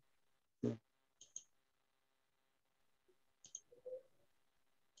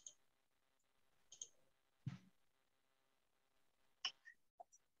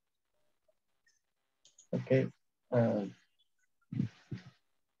 Okay.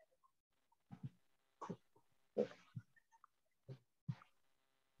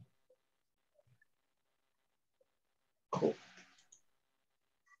 Cool.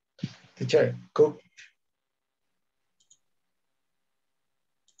 Teacher, cook.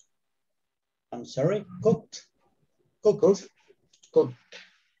 I'm sorry, cooked. Cooked. Cooked.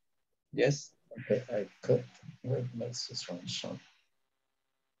 Yes. Okay, I cooked. Wait, let's just run short.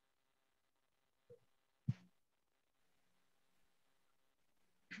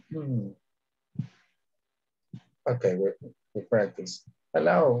 Okay, we practice.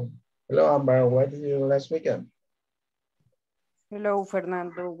 Hello. Hello, Amber. What did you do last weekend? Hello,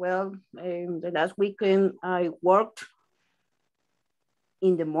 Fernando. Well, the last weekend I worked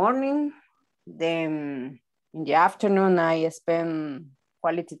in the morning. Then in the afternoon, I spent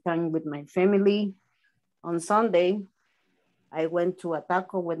quality time with my family. On Sunday, I went to a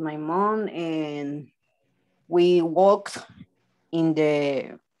taco with my mom and we walked in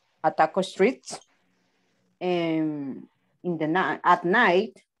the Ataco streets. And at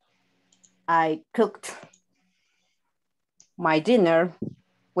night, I cooked my dinner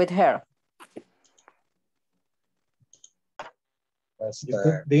with her. You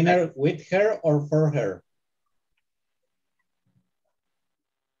cook dinner with her or for her?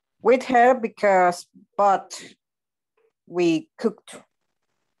 With her but we cooked.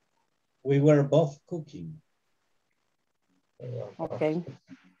 We were both cooking. Okay.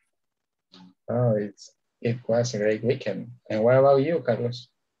 Oh, it was a great weekend. And what about you, Carlos?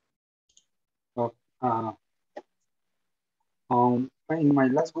 In my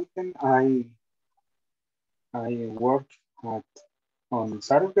last weekend, I worked on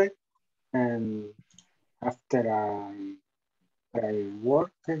Saturday, and after I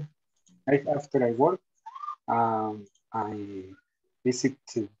worked, I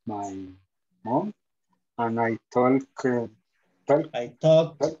visited my mom, and I talked for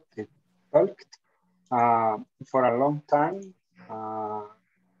a long time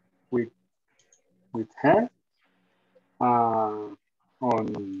with her. On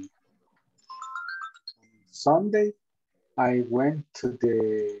Sunday, I went to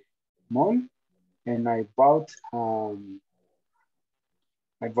the mall and I bought a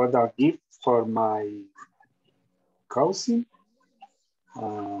gift for my cousin.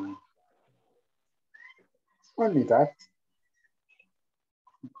 Only that.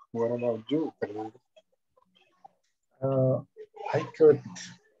 What about you, Fernando? I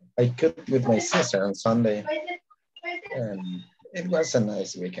cooked with my sister on Sunday, and it was a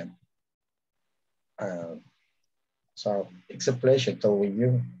nice weekend. So it's a pleasure to with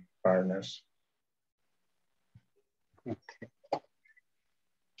you, partners. Okay.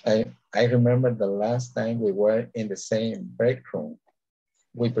 I remember the last time we were in the same break room.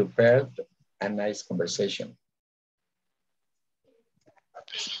 We prepared a nice conversation.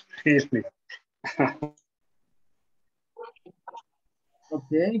 Seriously.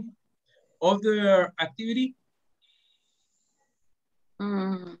 Okay. Other activity?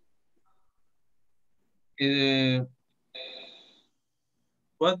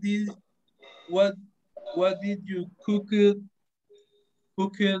 What did you cook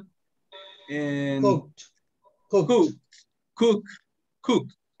and cook?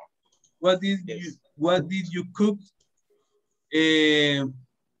 What did you cook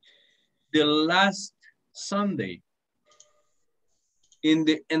the last Sunday in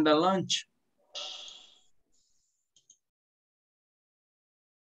the lunch?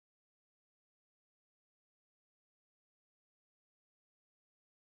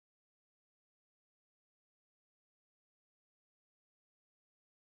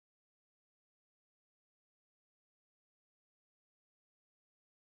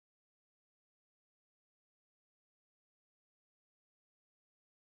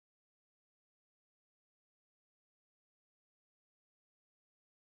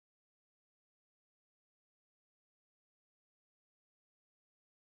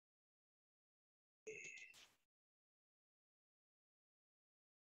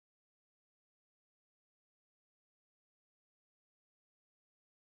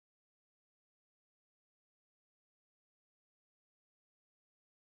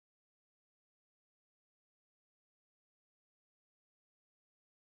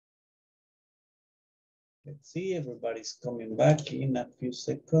 Let's see, everybody's coming back in a few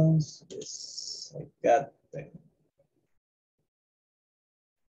seconds. Yes, I got them.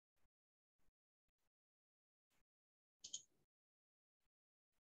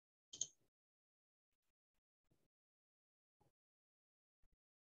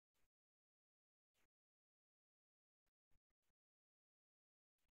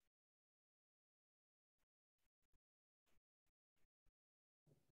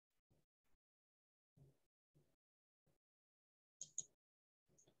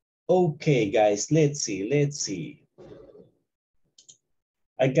 Okay, guys, let's see.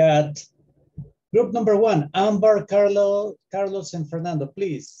 I got group number 1, Amber, Carlos, and Fernando.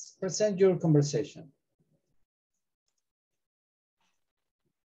 Please present your conversation.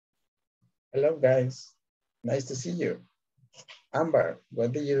 Hello, guys. Nice to see you. Amber,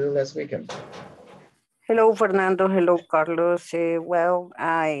 what did you do last weekend? Hello, Fernando. Hello, Carlos. Well,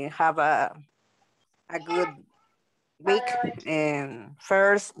 I have a good week.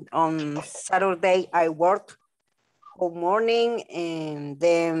 First, on Saturday, I worked all morning, and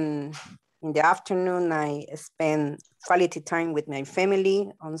then in the afternoon, I spent quality time with my family.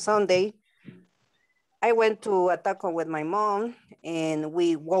 On Sunday, I went to a taco with my mom, and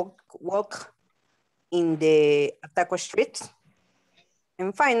we walk in the taco street.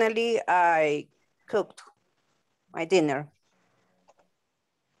 And finally, I cooked my dinner.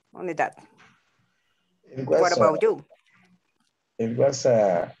 Only that. What about you? It was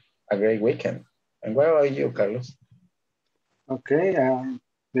a great weekend. And what about you, Carlos? Okay,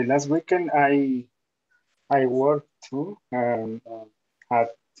 the last weekend I worked too at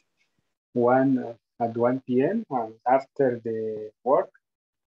 1 p.m. and after the work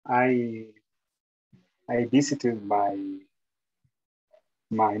I visited my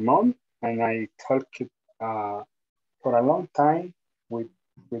mom and I talked for a long time with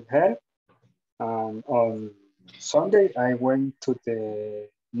her. On Sunday I went to the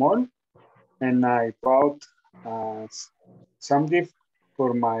mall and I bought some gift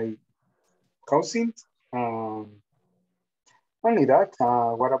for my cousins. Only that.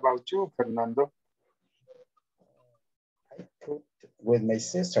 What about you, Fernando? I cooked with my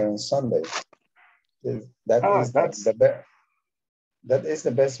sister on Sunday. That is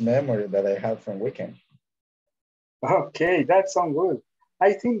the best memory that I have from weekend. Okay, that sounds good.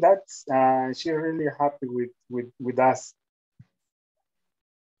 I think that's she's really happy with us.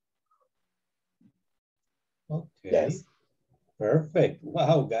 Okay, yes. Perfect.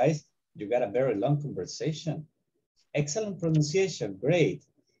 Wow, guys, you got a very long conversation. Excellent pronunciation, great.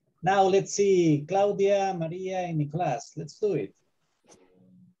 Now let's see, Claudia, Maria, and Nicolas. Let's do it.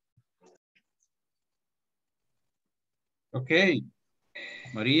 Okay,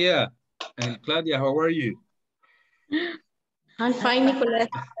 Maria and Claudia, how are you? I'm fine, Nicolas.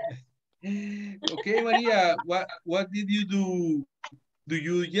 Okay, Maria, what did you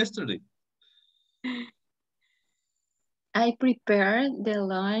do yesterday? I prepared the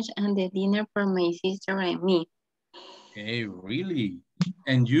lunch and the dinner for my sister and me. Okay, really?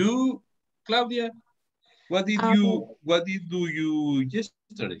 And you, Claudia, what did you do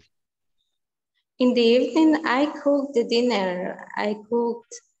yesterday? In the evening, I cooked the dinner. I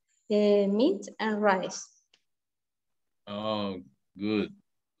cooked meat and rice. Oh, good.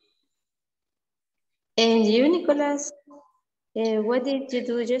 And you, Nicholas, what did you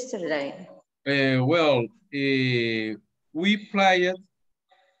do yesterday? Well, we played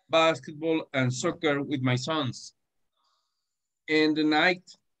basketball and soccer with my sons. In the night.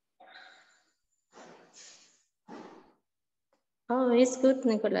 Oh, it's good,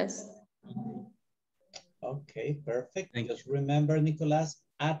 Nicholas. Okay, perfect. Just remember, Nicholas,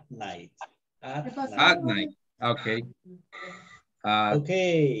 at night. At night. At night. Okay.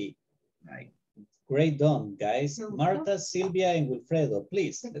 Okay. Great done, guys. Marta, Silvia, and Wilfredo,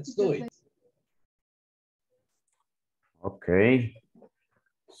 please, let's do it. Okay.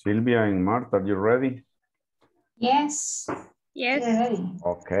 Sylvia and Marta, are you ready? Yes. Yes. Ready.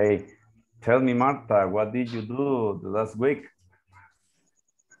 Okay. Tell me, Marta, what did you do the last week?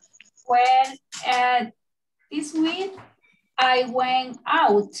 Well, this week I went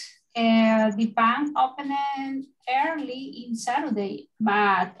out. The bank opened early in Saturday,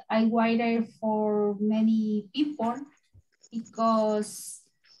 but I waited for many people because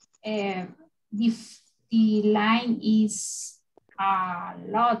the line is a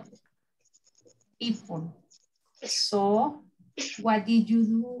lot of people. So what did you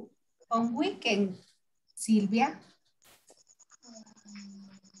do on weekend, Sylvia?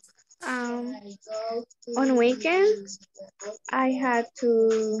 On weekends, I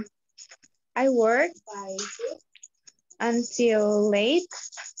worked until late,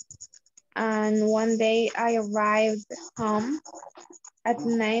 and one day I arrived home at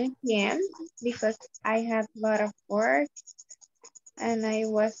 9 p.m. because I had a lot of work and I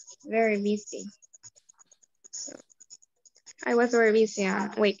was very busy. So I was very busy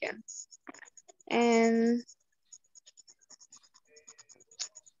on weekends. And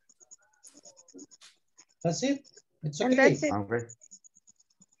that's it. It's okay. And that's it. Okay.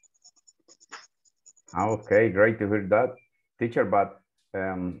 Okay, great to hear that, teacher, but I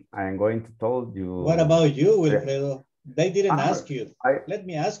am going to tell you. What about you, Wilfredo? They didn't ask you. Let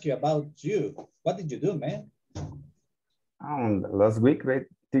me ask you about you. What did you do, man? Last week,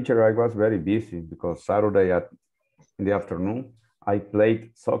 teacher, I was very busy because Saturday in the afternoon, I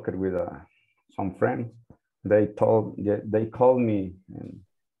played soccer with some friends. They called me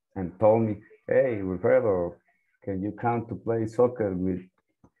and told me, hey, Wilfredo, can you come to play soccer with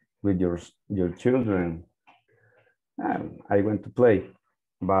your children? I went to play,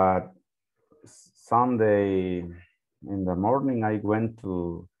 but Sunday in the morning, I went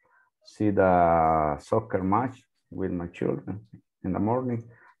to see the soccer match with my children in the morning.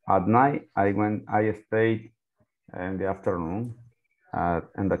 At night, I stayed in the afternoon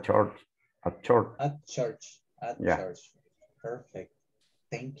in the church, at church. At church. Perfect.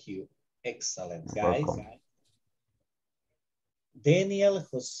 Thank you. Excellent, guys. Welcome. Daniel,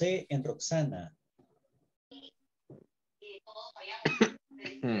 Jose, and Roxana.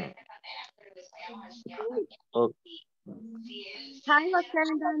 Hi,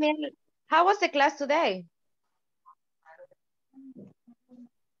 Roxana, Daniel. How was the class today?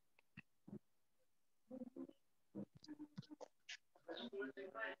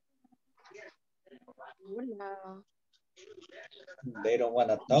 They don't want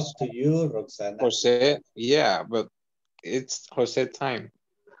to talk to you, Roxana. Jose, yeah, but it's Jose time.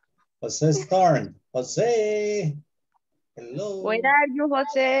 Jose's turn. Jose. Hello. Where are you,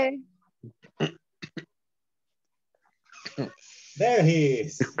 Jose? There he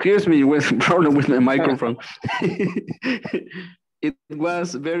is. Excuse me, with problem with my microphone. It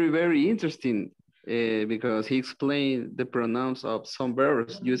was very, very interesting because he explained the pronouns of some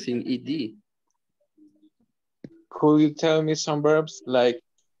verbs using ed. Could you tell me some verbs like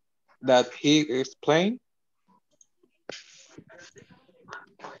that he explained?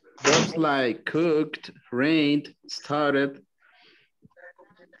 Verbs like cooked, rained, started.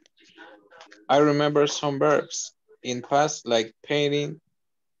 I remember some verbs in past like painted,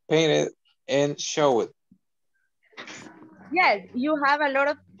 and showed. Yes, you have a lot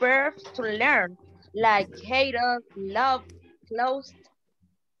of verbs to learn, like hated, love, closed.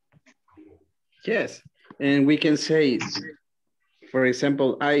 Yes, and we can say, for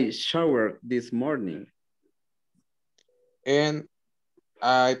example, I showered this morning. And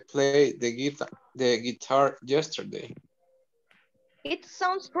I played the guitar yesterday. It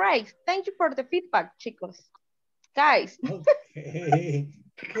sounds great. Thank you for the feedback, chicos. Guys. Okay,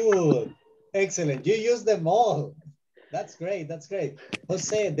 cool. Excellent. You use them all. That's great. That's great.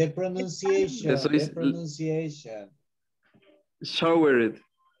 Jose, the pronunciation. The pronunciation. Showered.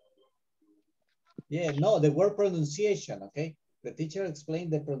 Yeah, no, the word pronunciation, okay? The teacher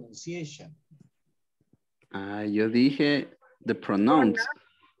explained the pronunciation. Yo dije the pronouns.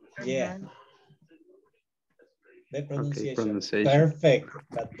 Yeah. The pronunciation. Okay, pronunciation. Perfect,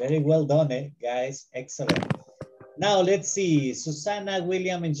 but very well done, guys. Excellent. Now let's see. Susana,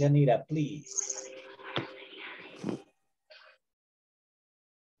 William, and Janira, please.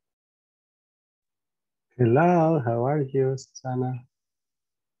 Hello, how are you, Susana?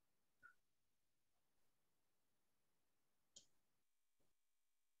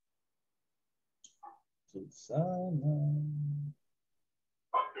 Susana.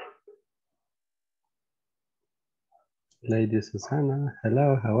 Lady Susana,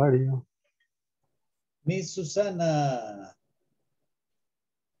 hello, how are you? Miss Susana.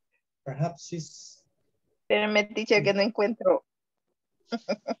 Perhaps she's... Espérame, teacher, que no encuentro.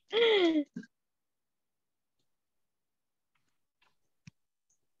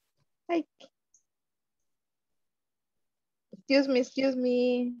 Ay. Excuse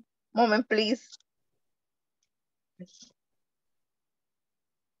me. Moment, please.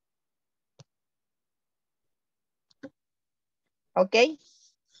 Okay.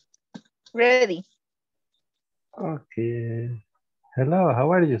 Ready. Okay. Hello,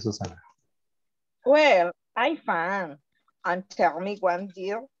 how are you, Susana? Well, I'm fine. And tell me one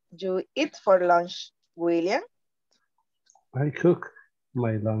deal you eat for lunch, William? I cook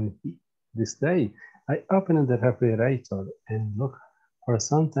my lunch this day. I opened the refrigerator and look for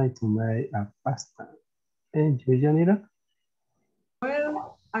something to make a pasta. And you, Janira?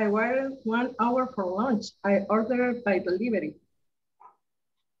 Well, I waited 1 hour for lunch. I ordered by delivery.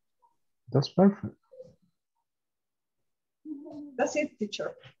 That's perfect. That's it,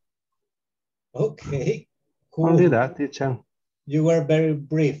 teacher. Okay, cool. Only that, teacher. You were very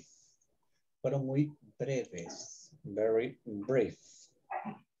brief. Fueron muy breves. Very brief.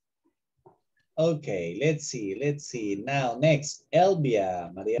 Okay, let's see. Now, next,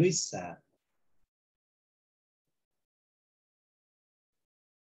 Elvia, Maria Luisa.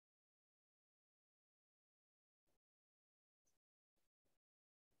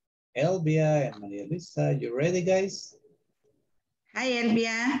 Elvia and Maria Luisa, you ready, guys? Hi,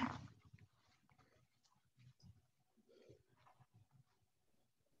 Elvia.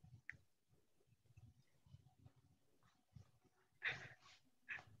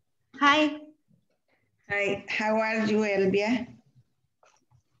 Hi. Hi, how are you, Elvia?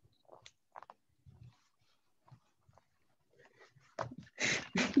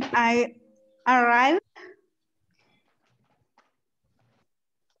 I arrived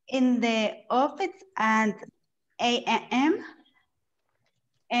in the office at 8 a.m.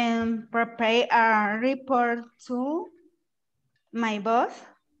 and prepare a report to my boss.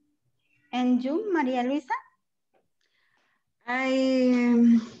 And you, Maria Luisa?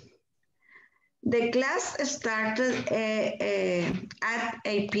 The class started at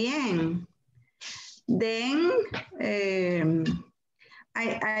 8 p.m. Then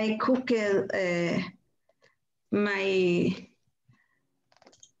I cooked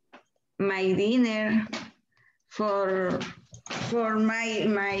my dinner for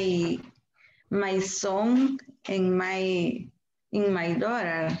my son and my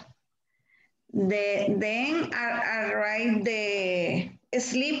daughter. Then I arrived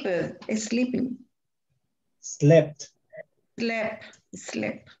sleeping. Slept.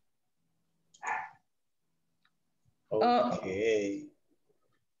 Okay.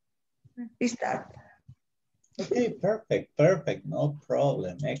 Is that? Okay, perfect. No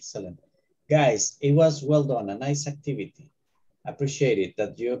problem. Excellent. Guys, it was well done. A nice activity. Appreciate it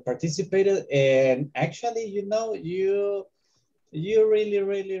that you participated. And actually, you know, you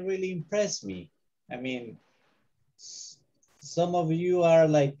really impressed me. I mean, some of you are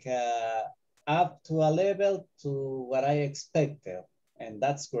like up to a level to what I expected. And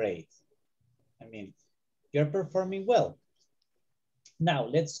that's great. I mean, you're performing well. Now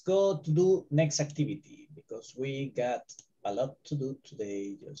let's go to do next activity because we got a lot to do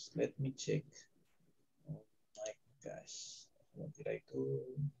today. Just let me check. Oh my gosh, what did I do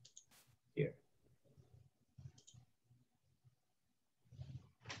here?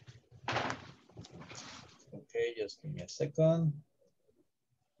 Okay, just give me a second.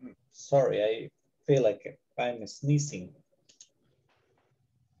 Sorry, I feel like I'm sneezing.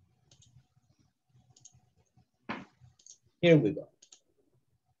 Here we go.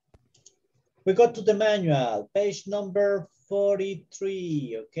 We go to the manual, page number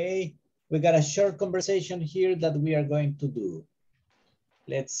 43, okay? We got a short conversation here that we are going to do.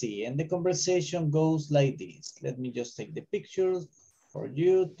 Let's see, and the conversation goes like this. Let me just take the pictures for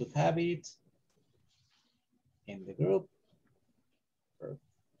you to have it in the group.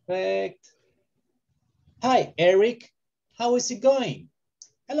 Perfect. Hi, Eric. How is it going?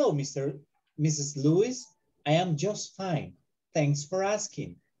 Hello, Mrs. Lewis. I am just fine. Thanks for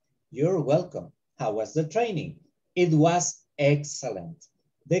asking. You're welcome. How was the training? It was excellent.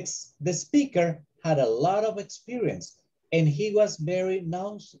 The speaker had a lot of experience and he was very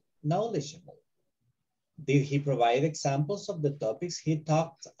knowledgeable. Did he provide examples of the topics he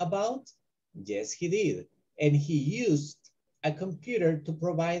talked about? Yes, he did. And he used a computer to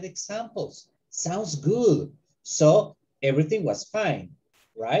provide examples. Sounds good. So everything was fine,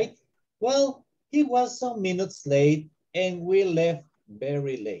 right? Well, he was some minutes late and we left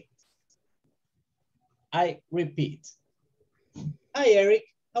very late. I repeat. Hi, Eric.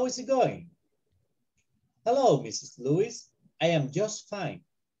 How is it going? Hello, Mrs. Lewis. I am just fine.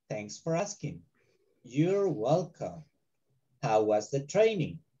 Thanks for asking. You're welcome. How was the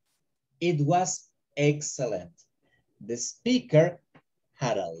training? It was excellent. The speaker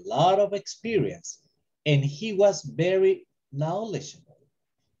had a lot of experience and he was very knowledgeable.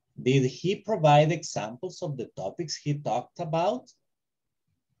 Did he provide examples of the topics he talked about?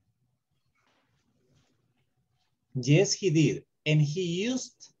 Yes, he did. And he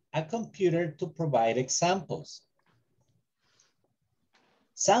used a computer to provide examples.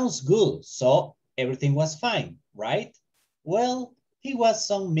 Sounds good. So everything was fine, right? Well, he was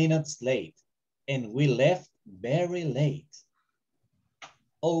some minutes late and we left very late.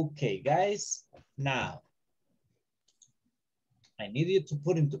 Okay, guys, now I need you to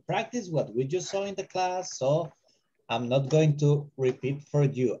put into practice what we just saw in the class. So I'm not going to repeat for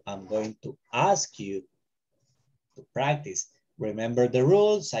you. I'm going to ask you to practice. Remember the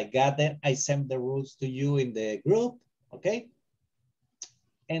rules. I got them. I sent the rules to you in the group. Okay.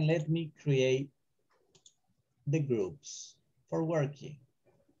 And let me create the groups for working.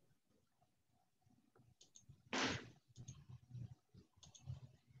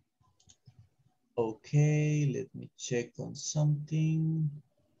 Okay, let me check on something.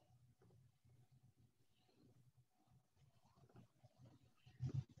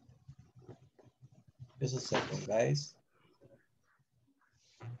 Just a second, guys.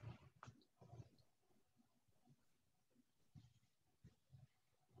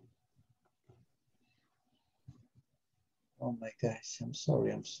 Oh my gosh, I'm sorry,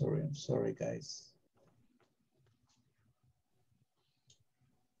 guys.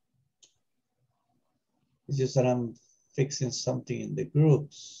 It's just that I'm fixing something in the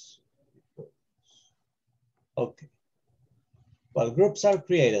groups. Okay. While groups are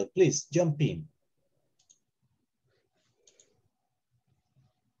created, please jump in.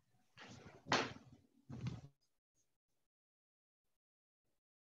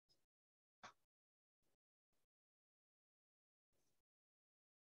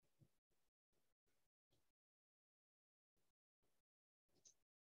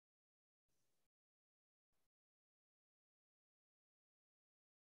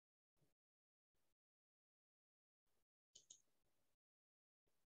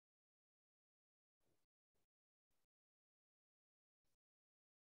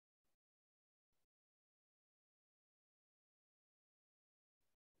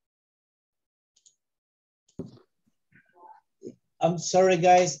 I'm sorry,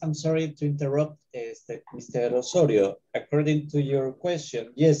 guys. I'm sorry to interrupt, Mr. Osorio. According to your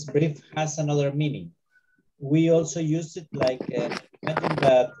question, yes, brief has another meaning. We also use it like, imagine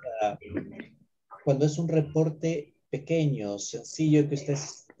that cuando es un reporte pequeño, sencillo, que usted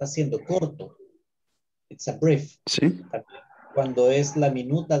está haciendo corto, it's a brief. Sí. Cuando es la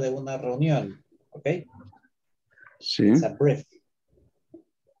minuta de una reunión, ¿ok? Sí. It's a brief.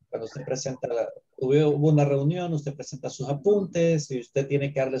 Cuando usted presenta, hubo una reunión, usted presenta sus apuntes y usted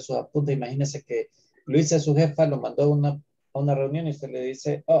tiene que darle sus apuntes. Imagínese que Luisa, su jefa, lo mandó a una reunión y usted le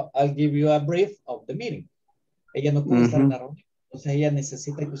dice, oh, I'll give you a brief of the meeting. Ella no puede estar en la reunión. Entonces ella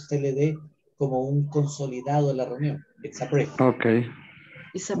necesita que usted le dé como un consolidado de la reunión. It's a brief. Okay.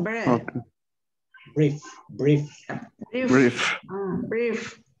 It's a brief. Okay. Brief. Brief.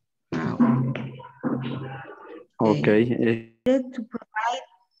 Brief. Okay. To provide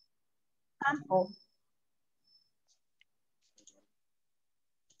sample.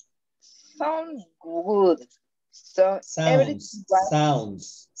 Sounds good. Sounds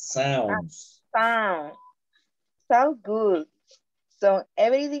good. So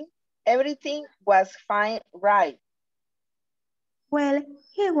everything was fine, right? Well,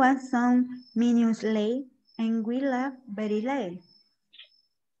 he was some minutes late and we left very late.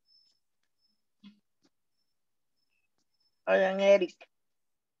 Oigan, Eric.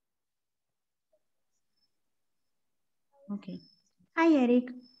 Okay. Hi,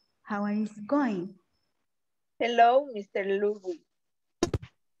 Eric. How are you going? Hello, Mr. Ludwig.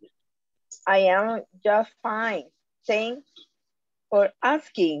 I am just fine. Thanks for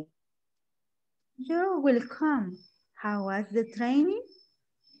asking. You're welcome. How was the training?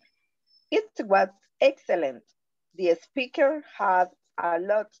 It was excellent. The speaker had a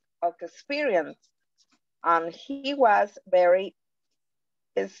lot of experience and he was very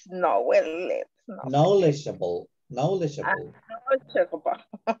knowledgeable.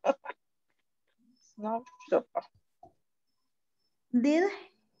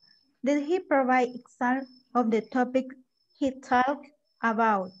 Did he provide examples of the topic he talked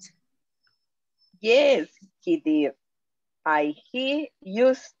about? Yes, he did. He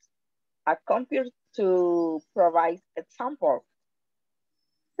used a computer to provide examples.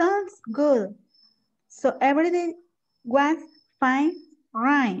 Sounds good. So everything was fine,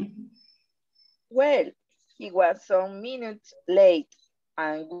 right? Well, he was some minutes late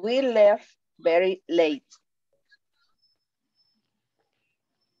and we left very late.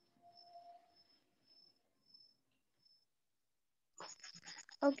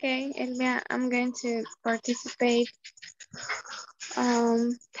 Okay, Elvia, I'm going to participate.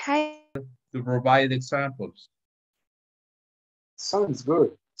 Hi. To provide examples. Sounds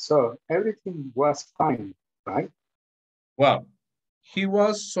good. So everything was fine, right? Well, he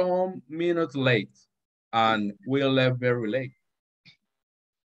was some minutes late and we left very late.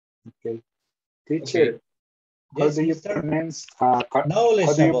 Okay. Teacher, how do you pronounce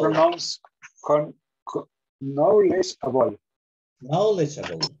knowledgeable? Knowledgeable.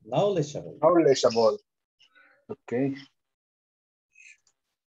 Knowledgeable. Okay.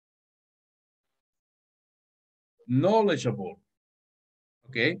 Knowledgeable.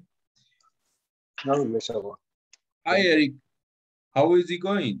 Okay. Knowledgeable. Hi, Eric. How is it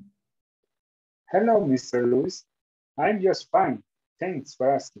going? Hello, Mr. Lewis. I'm just fine. Thanks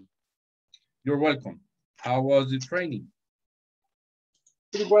for asking. You're welcome. How was the training?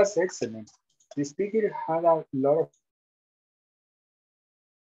 It was excellent. The speaker had a lot of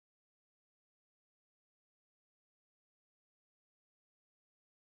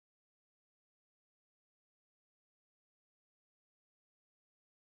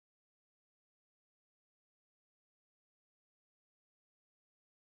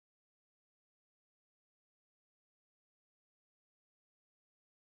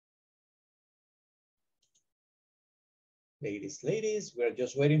Ladies, we're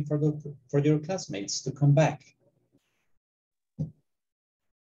just waiting for your classmates to come back.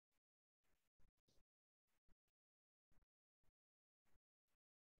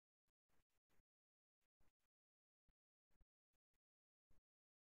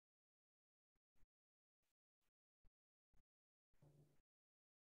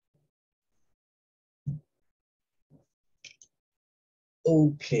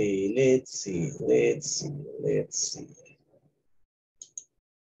 Okay, let's see.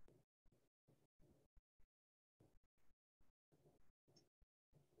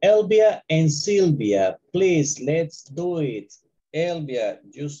 Elvia and Sylvia, please, let's do it. Elvia,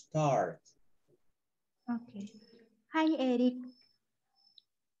 you start. Okay. Hi, Eric.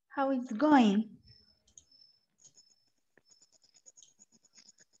 How is it going?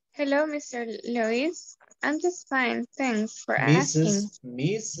 Hello, Mr. Lewis. I'm just fine. Thanks for asking.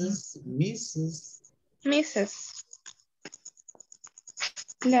 Mrs.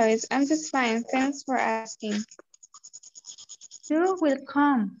 Lewis, I'm just fine. Thanks for asking. You're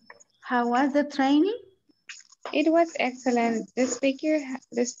welcome. How was the training? It was excellent. The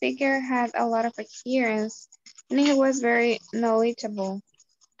speaker had a lot of experience and he was very knowledgeable.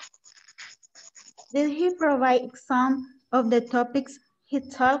 Did he provide some of the topics he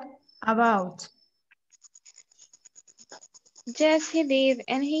talked about? Yes, he did,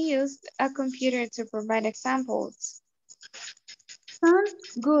 and he used a computer to provide examples. Sounds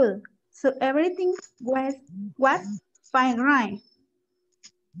good. So everything was fine, right?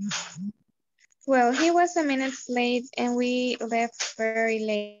 Well, he was a minute late and we left very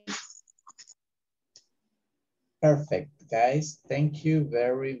late. Perfect, guys. Thank you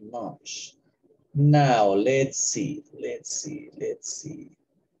very much. Now, let's see.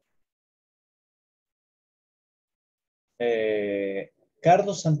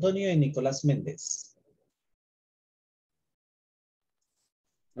 Carlos Antonio y Nicolás Méndez.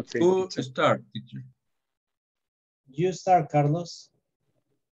 Okay, Who start, teacher? You start, Carlos.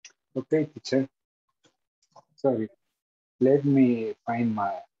 Okay, teacher. Sorry. Let me find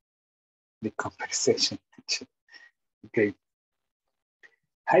the conversation, teacher. Okay.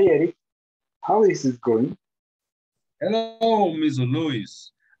 Hi, Eric. How is it going? Hello, Mr.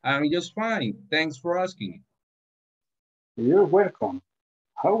 Lewis. I'm just fine. Thanks for asking. You're welcome.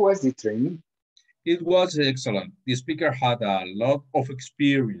 How was the training? It was excellent. The speaker had a lot of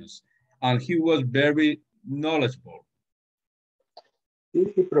experience and he was very knowledgeable.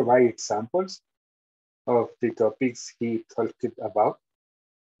 Did he provide examples of the topics he talked about?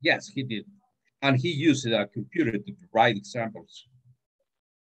 Yes, he did. and he used a computer to provide examples.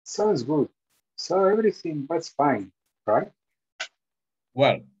 Sounds good. So everything was fine, right?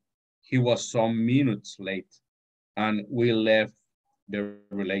 Well, he was some minutes late, and we left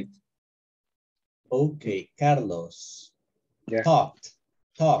very late. Okay, Carlos. Yeah. Talked.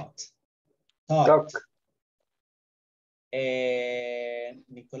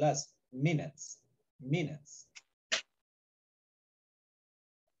 Nicolas, minutes.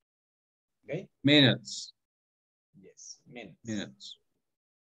 Okay. Minutes. Yes, minutes. Minutes.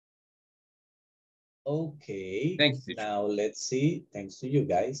 Okay. Thank you, teacher. Now let's see. Thanks to you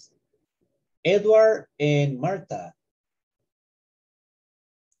guys. Edward and Martha.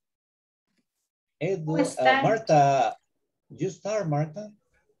 Martha, you start, Martha.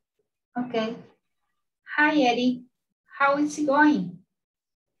 Okay. Hi, Eddie. How is it going?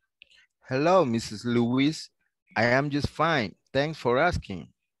 Hello, Mrs. Lewis. I am just fine. Thanks for asking.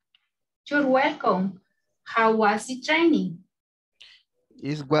 You're welcome. How was the training?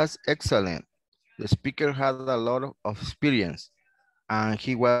 It was excellent. The speaker had a lot of experience and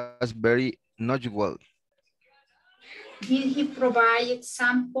he was very knowledgeable. Did he provide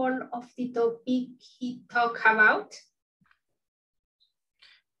example of the topic he talked about?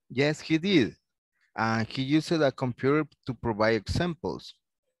 Yes, he did. And he used a computer to provide examples.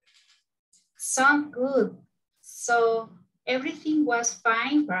 Sound good. So everything was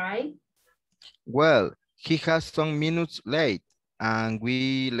fine, right? Well, he has some minutes late and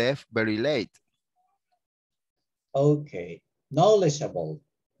we left very late. Okay. Knowledgeable,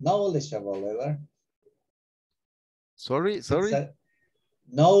 Edward. Sorry?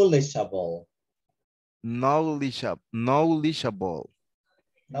 Knowledgeable. Knowledgeable.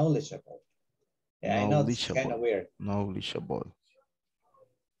 Yeah, I know it's kind of weird. Knowledgeable.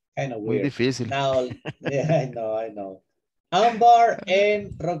 Kind of Muy weird. difícil. Now, yeah, I know. Amber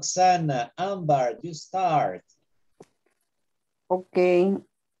and Roxana. Amber, you start. Okay.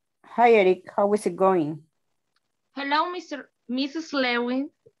 Hi, Eric. How is it going? Hello, Mrs. Lewin.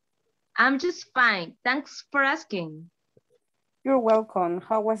 I'm just fine. Thanks for asking. You're welcome.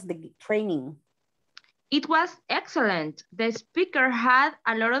 How was the training? It was excellent. The speaker had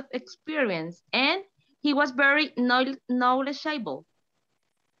a lot of experience and he was very knowledgeable.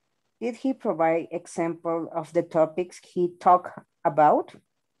 Did he provide example of the topics he talked about?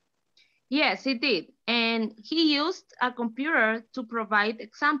 Yes, he did. And he used a computer to provide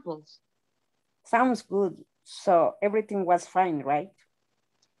examples. Sounds good. So everything was fine, right?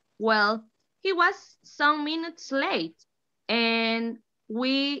 Well, he was some minutes late and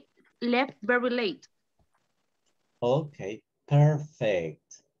we left very late. Okay,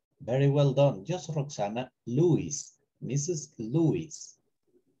 perfect. Very well done. Just Roxana. Luis, Mrs. Luis.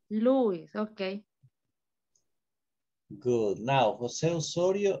 Luis, okay. Good. Now, José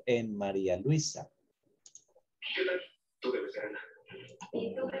Osorio and María Luisa.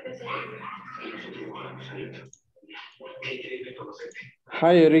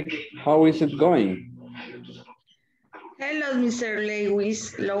 Hi, Eric. How is it going? Hello, Mr.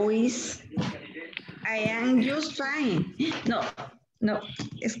 Lewis. I am just fine. No,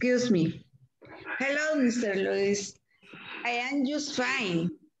 excuse me. Hello, Mr. Lewis. I am just fine.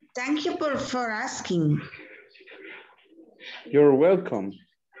 Thank you for asking. You're welcome.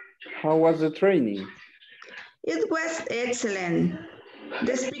 How was the training? It was excellent.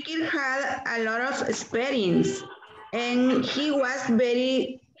 The speaker had a lot of experience and he was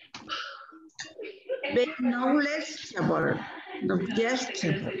very knowledgeable.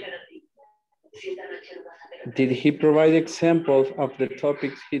 Did he provide examples of the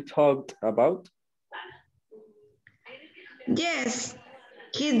topics he talked about? Yes,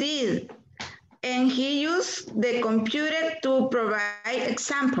 he did. And he used the computer to provide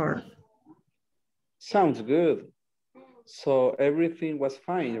example. Sounds good. So everything was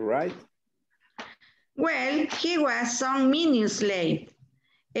fine, right? Well, he was some minutes late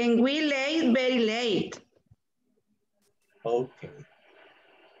and we left very late. Okay.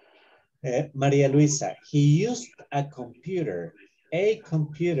 Maria Luisa, he used a computer,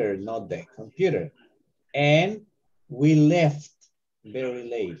 not the computer. And we left very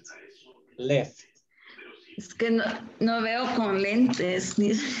late. Left. Es que no veo con lentes.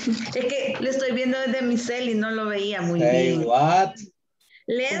 Es que le estoy viendo desde mi cel y no lo veía muy bien. What?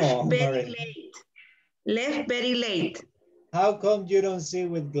 Left very late. Left very late. How come you don't see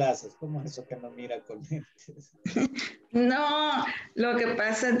with glasses? ¿Cómo es eso que no mira con lentes? No, lo que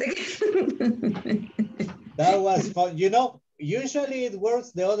pasa es que... That was fun. You know, usually it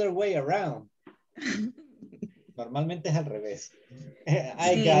works the other way around. Normalmente es al revés.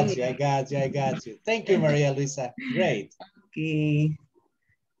 I got you. Thank you, Maria Luisa. Great. Okay.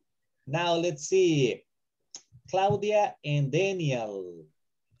 Now let's see. Claudia and Daniel.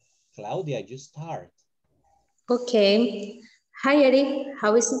 Claudia, you start. Okay. Hi, Eric.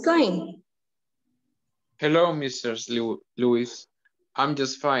 How is it going? Hello, Mr. Lewis. I'm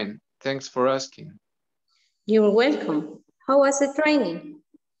just fine. Thanks for asking. You're welcome. How was the training?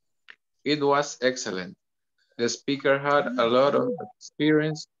 It was excellent. The speaker had a lot of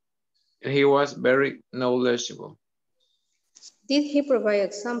experience and he was very knowledgeable. Did he provide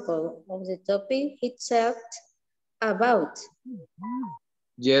example of the topic he talked about?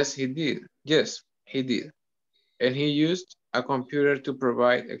 Yes, he did. Yes, he did. And he used a computer to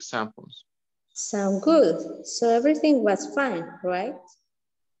provide examples. Sound good. So everything was fine, right?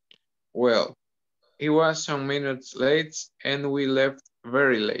 Well, he was some minutes late and we left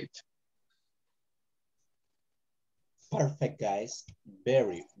very late. Perfect, guys.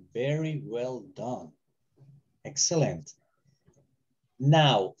 Very, very well done. Excellent.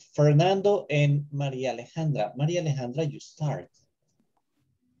 Now, Fernando and Maria Alejandra. Maria Alejandra, you start.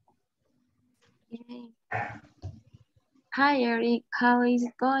 Okay. Hi, Eric. How is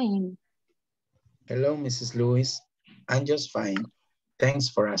it going? Hello, Mrs. Lewis. I'm just fine. Thanks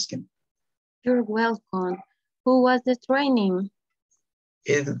for asking. You're welcome. Who was the training?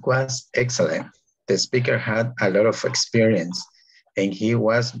 It was excellent. The speaker had a lot of experience and he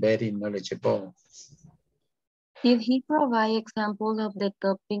was very knowledgeable. Did he provide examples of the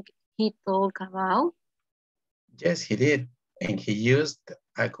topic he talked about? Yes, he did. And he used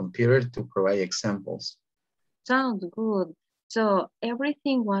a computer to provide examples. Sounds good. So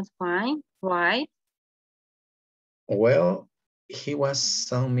everything was fine, right? Well, he was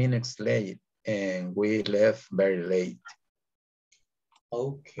some minutes late and we left very late.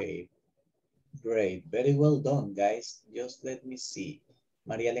 Okay, great. Very well done, guys. Just let me see.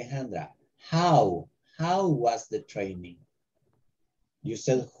 Maria Alejandra, how was the training? You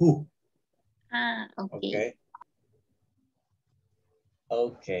said who? Okay.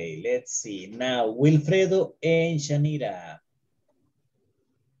 Okay, let's see. Now, Wilfredo and Shanira.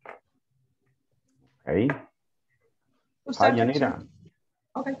 Okay. Hi, Yanira.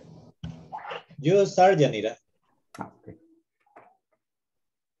 Okay. You start, Yanira. Okay.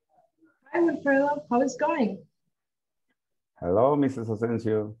 Hi, Wilfredo. How is it going? Hello, Mrs.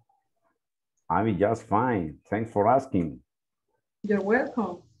 Asensio. I'm just fine. Thanks for asking. You're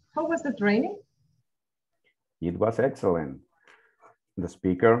welcome. How was the training? It was excellent. The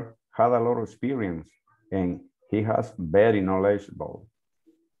speaker had a lot of experience and he has very knowledgeable.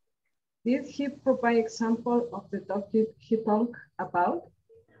 Did he provide example of the topic he talked about?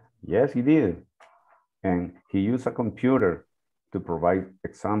 Yes, he did. And he used a computer to provide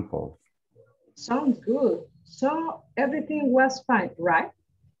examples. Sounds good. So everything was fine, right?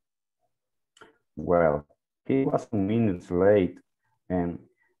 Well, he was some minutes late and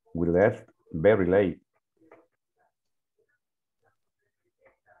we left very late.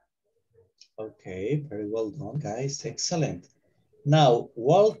 Okay, very well done, guys. Excellent. Now,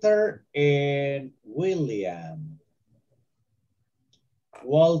 Walter and William.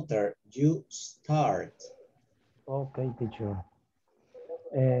 Walter, you start. Okay, teacher.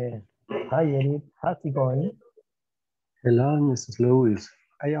 Hi, Eric. How's it going? Hello, Mrs. Lewis.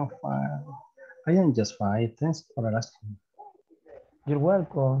 I am fine. I am just fine. Thanks for asking. You're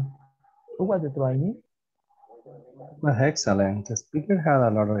welcome. Who was the training? Well, excellent. The speaker had a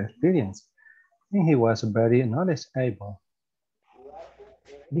lot of experience and he was very knowledgeable.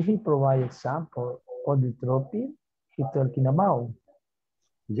 Did he provide example of the topic he talking about?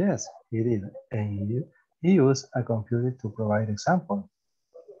 Yes, he did. And he used a computer to provide examples.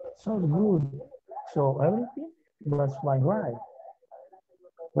 Sounds good. So everything was fine, right?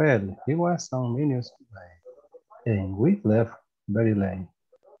 Well, he was some minutes late and we left very late.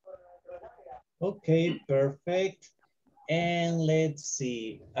 Okay, perfect. And let's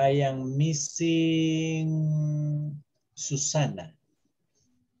see, I am missing Susana.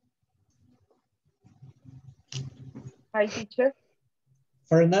 Hi, teacher.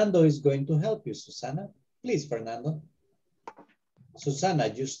 Fernando is going to help you, Susana. Please, Fernando. Susana,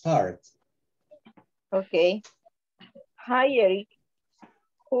 you start. Okay. Hi, Eric.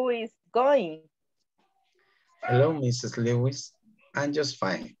 Who is going? Hello, Mrs. Lewis. I'm just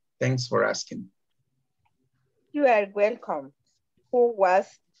fine. Thanks for asking. You are welcome. Who was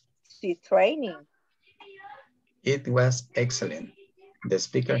the training? It was excellent. The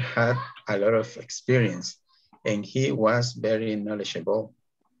speaker had a lot of experience and he was very knowledgeable.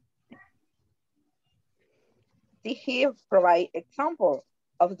 Did he provide example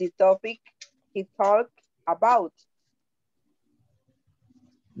of the topic he talked about?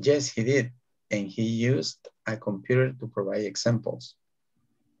 Yes, he did. And he used a computer to provide examples.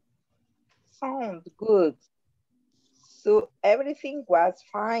 sounds good. So everything was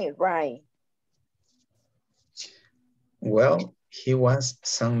fine, right? Well, he was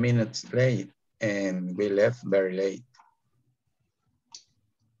some minutes late and we left very late.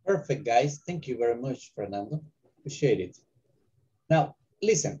 Perfect, guys. Thank you very much, Fernando. Appreciate it. Now,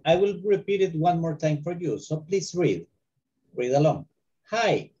 listen, I will repeat it one more time for you. So please read. Read along.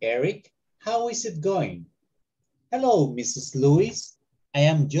 Hi, Eric. How is it going? Hello, Mrs. Lewis. I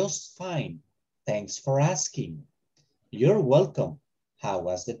am just fine. Thanks for asking. You're welcome. How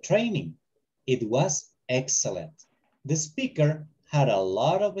was the training? It was excellent. The speaker had a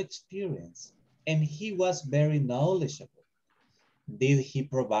lot of experience and he was very knowledgeable. Did he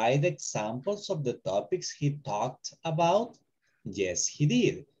provide examples of the topics he talked about? Yes, he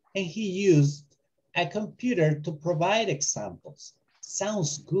did. And he used a computer to provide examples.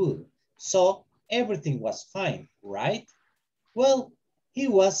 Sounds good. So everything was fine, right? Well, he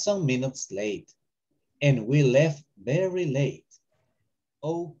was some minutes late and we left very late.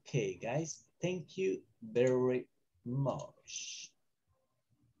 Okay, guys, thank you very much.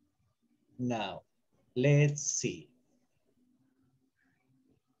 Now, let's see.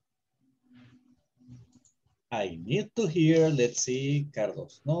 I need to hear, let's see,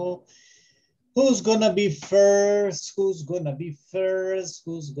 Carlos, no. Who's gonna be first? Who's gonna be first?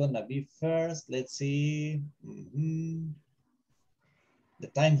 Who's gonna be first? Let's see. The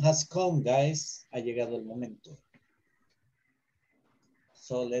time has come, guys. Ha llegado el momento.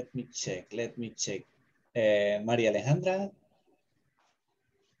 So let me check, María Alejandra.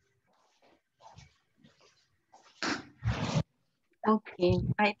 Okay,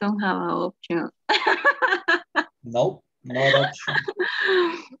 I don't have an option. Nope, not option.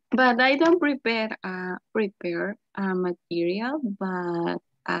 But I don't prepare material, but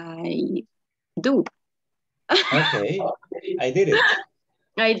I do. Okay, I did it.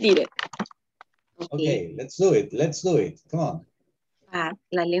 I did it. Okay, let's do it. Let's do it. Come on.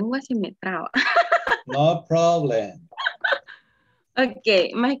 La lengua se me traba. No problem.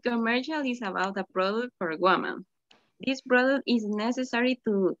 Okay, my commercial is about a product for women. This product is necessary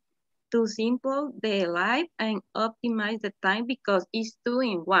to simple the life and optimize the time because it's 2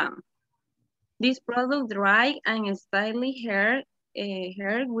 in 1. This product dry and styling hair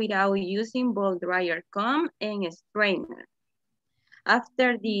without using blow dryer comb and straightener.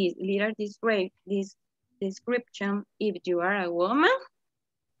 After this little description, if you are a woman,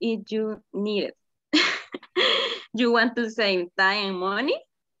 if you need it, you want to save time and money,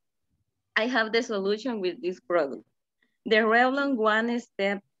 I have the solution with this product. The Revlon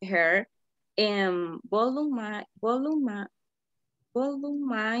one-step hair and volumize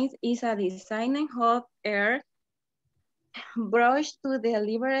is a designing hot air brush to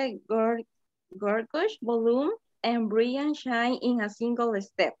deliver gorgeous volume and brilliant shine in a single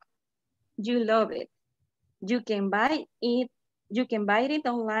step. You love it. You can buy it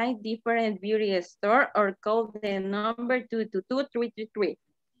online, different beauty store, or call the number 222-333.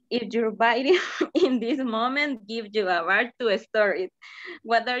 If you buy it in this moment, give you a bar to store it.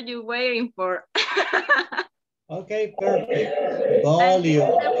 What are you waiting for? Okay, perfect.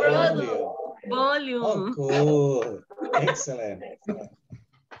 Volume. Volume. Oh, cool. Excellent.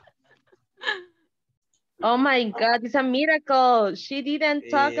 Oh my God, it's a miracle. She didn't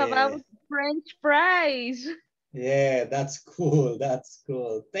talk about French fries. Yeah, that's cool. That's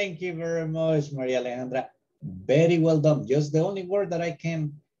cool. Thank you very much, Maria Alejandra. Very well done. Just the only word that I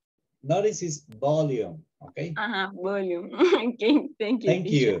can notice is volume. Okay. Volume. Okay, thank you. Thank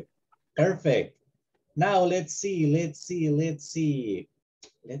you. Perfect. Now let's see. Let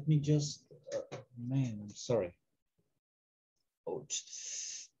me just, man, I'm sorry. Ouch.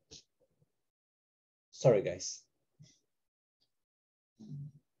 Sorry, guys.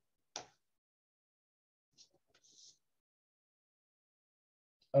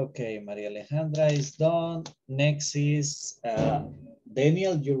 Okay, Maria Alejandra is done. Next is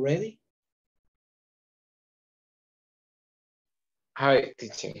Daniel, you ready? Hi,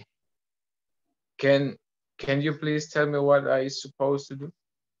 teacher. Can you please tell me what I supposed to do?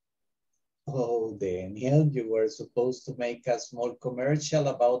 Oh, Daniel, you were supposed to make a small commercial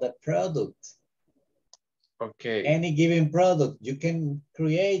about a product. Okay. Any given product, you can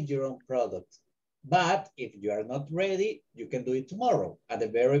create your own product. But if you are not ready, you can do it tomorrow at the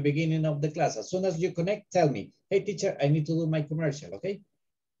very beginning of the class. As soon as you connect, tell me, hey, teacher, I need to do my commercial, okay?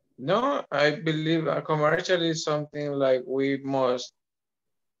 No, I believe a commercial is something like we must,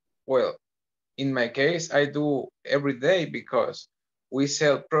 well, in my case, I do every day because we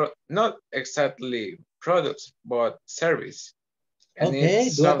sell, not exactly products, but service. And okay,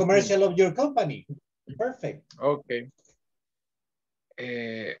 do a commercial of your company. Perfect. Okay.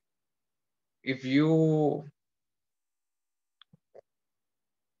 if you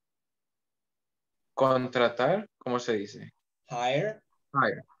contratar, ¿cómo se dice? Hire.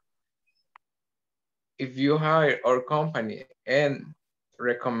 Hire. If you hire our company and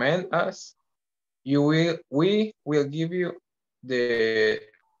recommend us, we will give you the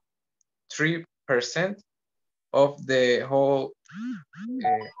 3% of the whole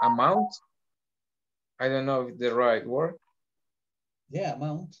amount. I don't know if the right word. Yeah,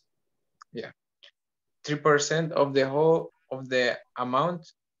 amount. Yeah, 3% of the whole of the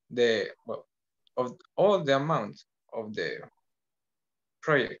amount, of all the amount of the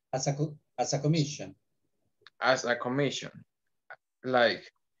project. As a commission. As a commission. Like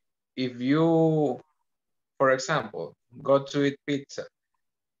if you, for example, go to eat pizza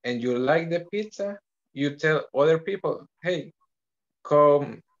and you like the pizza, you tell other people, hey,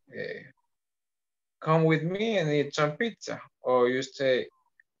 come with me and eat some pizza. Or you say,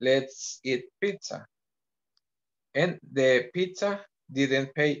 let's eat pizza. And the pizza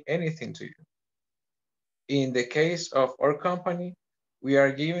didn't pay anything to you. In the case of our company, we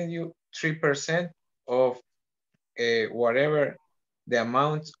are giving you 3% of whatever the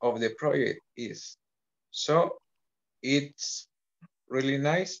amount of the project is. So it's really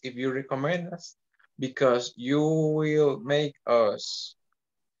nice if you recommend us, because you will make us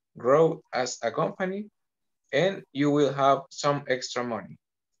grow as a company and you will have some extra money.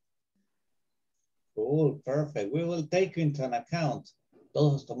 Cool, perfect. We will take you into an account.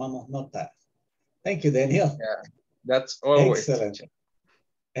 Todos tomamos nota. Thank you, Daniel. Yeah, that's always. Excellent. Teacher.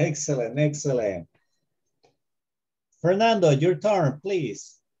 Excellent, excellent. Fernando, your turn,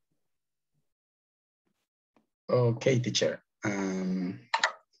 please. Okay, teacher. I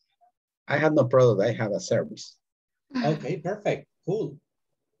have no product, I have a service. Okay, perfect, cool.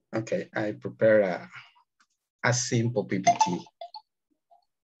 Okay, I prepare a simple PPT.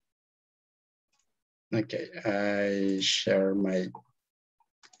 Okay, I share my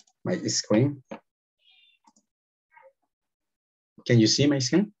screen. Can you see my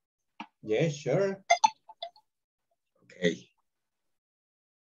screen? Yeah, sure. Okay.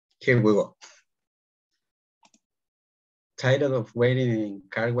 Here we go. Tired of waiting in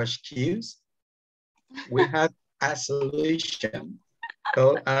car wash queues? We had a solution.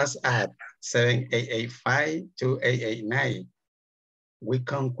 Call us at 7885-2889. We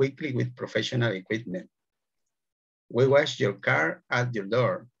come quickly with professional equipment. We wash your car at your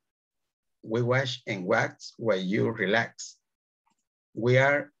door. We wash and wax while you relax. We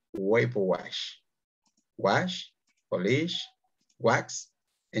are Vapor Wash. Wash, polish, wax,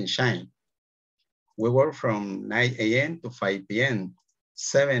 and shine. We work from 9 a.m. to 5 p.m.,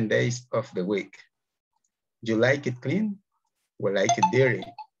 7 days of the week. You like it clean? We like it dirty.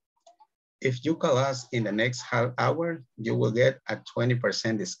 If you call us in the next half hour, you will get a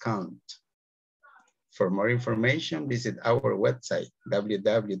 20% discount. For more information, visit our website,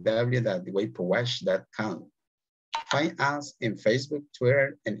 www.vaporwash.com. Find us in Facebook,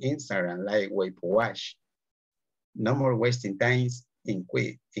 Twitter, and Instagram like Vapor Wash. No more wasting times in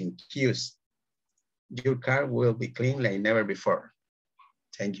queues. Your car will be clean like never before.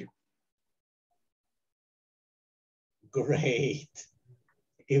 Thank you. Great.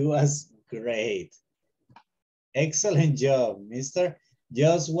 It was great. Excellent job, mister.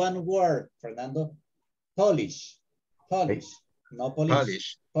 Just one word, Fernando. Polish. Polish. No polish.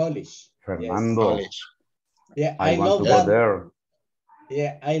 Polish. Polish. Fernando. Yes. Polish. Yeah, I love that. There.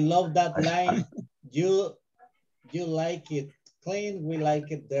 Yeah, I love that line. You like it clean, we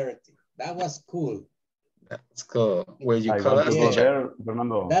like it dirty. That was cool. That's cool. Will you I call want us? to go there,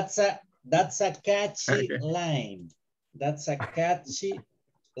 Fernando. That's a catchy line. That's a catchy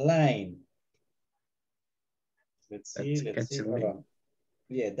line. Let's see. Hold on.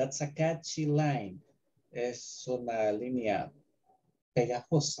 Yeah, that's a catchy line. Es una línea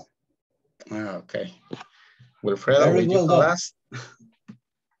pegajosa. Okay. Wilfredo, will you call us?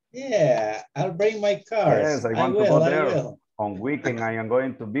 Yeah, I'll bring my cars. Yes, I want to go there. On weekend, I am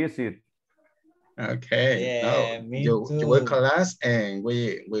going to visit. Okay. Yeah, no, me you too. will call us and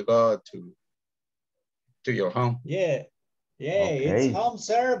we go to your home. Yeah. Yeah, okay. It's home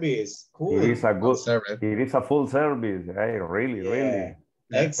service. Cool. It is a good service. It is a full service. Hey, really.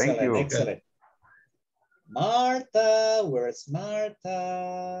 Excellent, thank you. Excellent. Martha, where's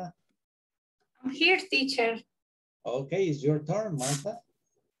Martha? I'm here, teacher. Okay, it's your turn, Martha.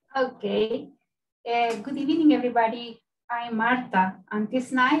 Okay. Good evening, everybody. I'm Martha, and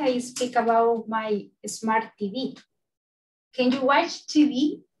this night I speak about my smart TV. Can you watch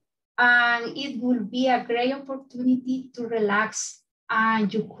TV? And it will be a great opportunity to relax,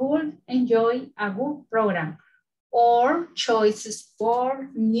 and you could enjoy a good program. or choices for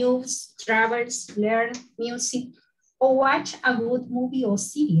news, travels, learn, music, or watch a good movie or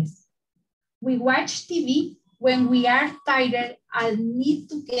series. We watch TV when we are tired and need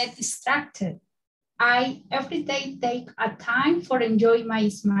to get distracted. I every day take a time for enjoy my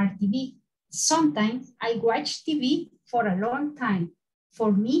smart TV. Sometimes I watch TV for a long time.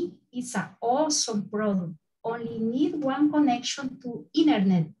 For me, it's an awesome product. Only need one connection to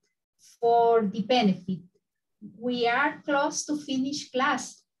internet for the benefit. We are close to finish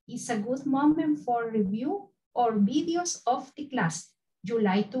class. It's a good moment for review or videos of the class. You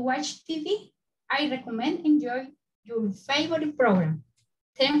like to watch TV? I recommend enjoy your favorite program.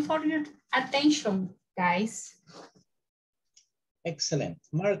 Thanks for your attention, guys. Excellent.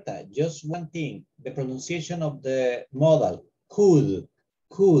 Marta, just one thing. The pronunciation of the modal, could.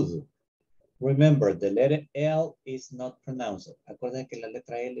 Remember, the letter L is not pronounced. Acuérdense que la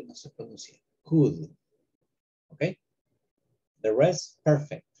letra L no se pronuncia. Could. Okay? The rest,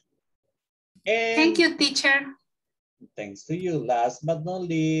 perfect. And thank you, teacher. Thanks to you. Last but not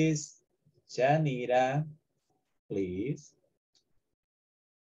least, Janira, please.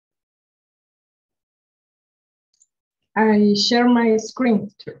 I share my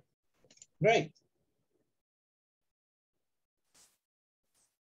screen. Great.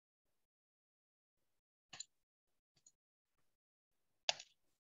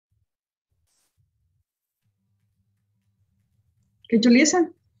 Could you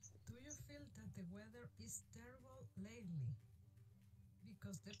listen? Do you feel that the weather is terrible lately?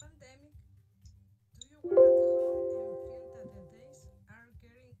 Because the pandemic, do you work at home and feel that the days are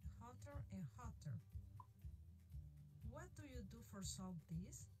getting hotter and hotter? What do you do for solve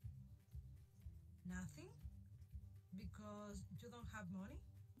this? Nothing? Because you don't have money?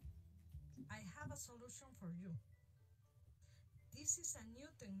 I have a solution for you. This is a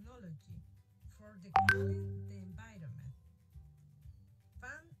new technology for the cooling the environment.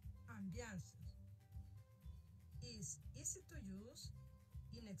 Fan ambiances. Is easy to use,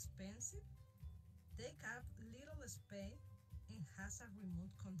 inexpensive, take up little space, and has a remote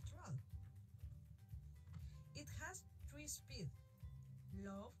control. It has 3 speeds,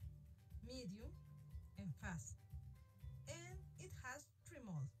 low, medium, and fast. And it has 3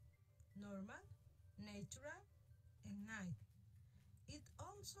 modes, normal, natural, and night. It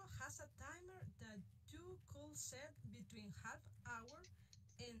also has a timer that you could set between half hour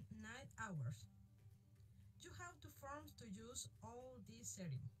and 9 hours. You have 2 forms to use all these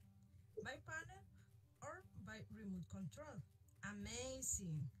settings, by panel or by remote control.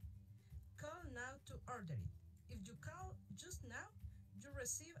 Amazing! Call now to order it. If you call just now, you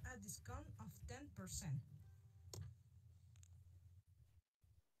receive a discount of 10%.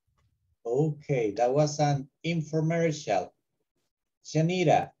 Okay, that was an infomercial.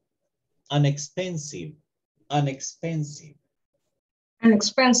 Janira, unexpensive. Unexpensive.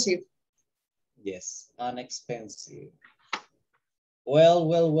 Yes, unexpensive.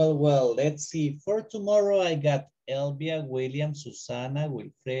 Well. Let's see. For tomorrow, I got Elvia, William, Susana,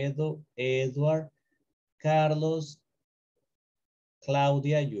 Wilfredo, Edward, Carlos,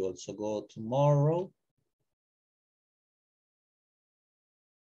 Claudia. You also go tomorrow.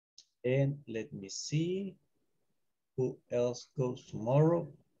 And let me see who else goes tomorrow.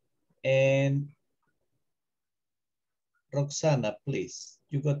 And Roxana, please,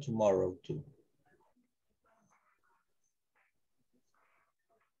 you go tomorrow too.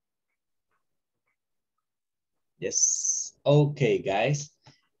 Yes. Okay, guys.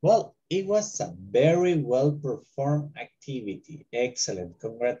 Well, it was a very well performed activity. Excellent.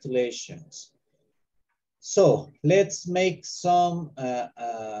 Congratulations. So let's make some,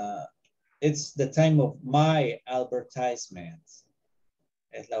 it's the time of my advertisements.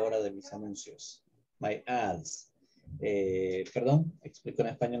 Es la hora de mis anuncios. My ads. Perdón, explico en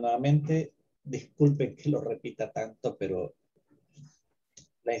español nuevamente. Disculpen que lo repita tanto, pero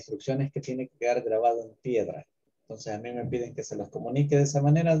la instrucción es que tiene que quedar grabado en piedra. Entonces a mí me piden que se los comunique de esa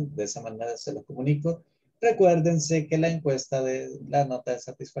manera se los comunico. Recuérdense que la encuesta de la nota de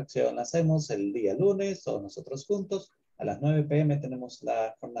satisfacción la hacemos el día lunes, todos nosotros juntos, a las 9 p.m. tenemos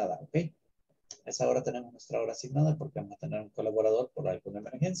la jornada, ¿ok? A esa hora tenemos nuestra hora asignada porque vamos a tener un colaborador por alguna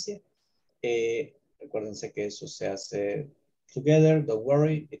emergencia. Recuérdense que eso se hace together, don't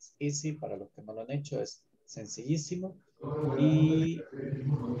worry, it's easy. Para los que no lo han hecho es sencillísimo. Y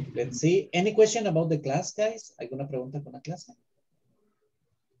let's see. Any question about the class, guys? ¿Alguna pregunta con la clase?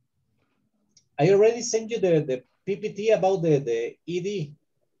 I already sent you the PPT about the ED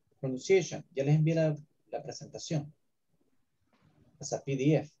pronunciation. Ya les envié la presentación. As a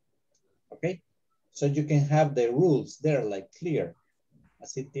PDF. Okay? So you can have the rules there like clear.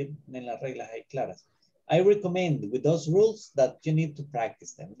 Así tienen las reglas ahí claras. I recommend with those rules that you need to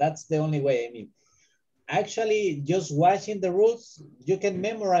practice them. That's the only way. I mean, actually just watching the rules, you can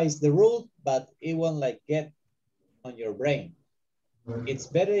memorize the rule, but it won't like get on your brain. It's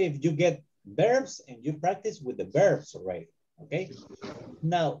better if you get verbs and you practice with the verbs already, okay?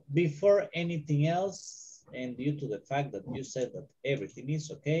 Now, before anything else, and due to the fact that you said that everything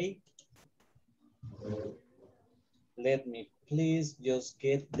is okay, let me please just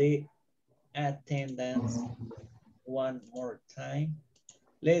get the attendance one more time.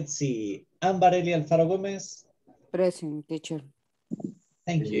 Let's see. Ambarelli Alfaro Gómez. Present, teacher.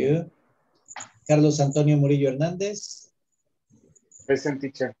 Thank you. Carlos Antonio Murillo Hernández. Present,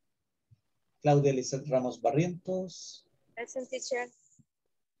 teacher. Claudia Lizeth Ramos Barrientos. Present, teacher.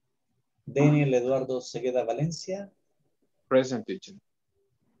 Daniel Eduardo Segueda Valencia. Present, teacher.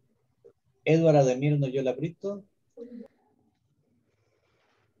 Eduardo Ademir Noyola Brito.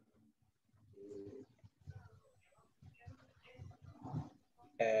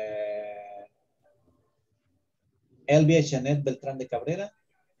 Elvia Janet Beltrán de Cabrera.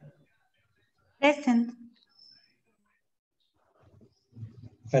 Present.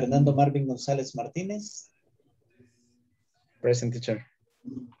 Fernando Marvin González Martínez. Present, teacher.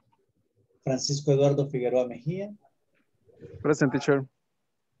 Francisco Eduardo Figueroa Mejía. Present, teacher.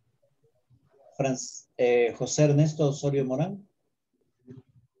 José Ernesto Osorio Morán.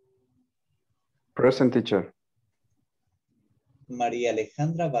 Present, teacher. María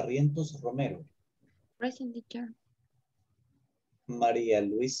Alejandra Barrientos Romero. Present, teacher. María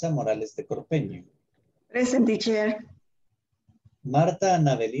Luisa Morales de Corpeño. Present, teacher. Marta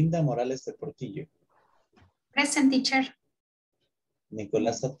Ana Belinda Morales de Portillo. Present, teacher.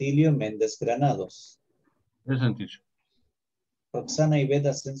 Nicolás Atilio Méndez Granados. Present, teacher. Roxana Ivette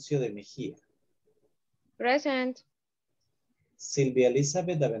Asensio de Mejía. Present. Silvia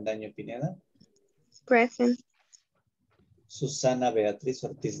Elizabeth Avendaño Pineda. Present. Susana Beatriz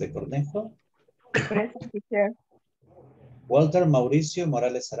Ortiz de Cornejo. Present, teacher. Walter Mauricio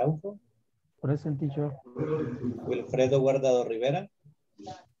Morales Araujo. Present, teacher. Wilfredo Guardado Rivera.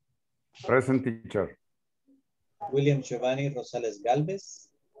 Present, teacher. William Giovanni Rosales Galvez.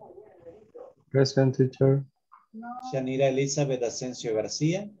 Present, teacher. Shanira Elizabeth Asensio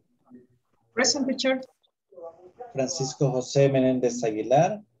García. Present, teacher. Francisco José Menéndez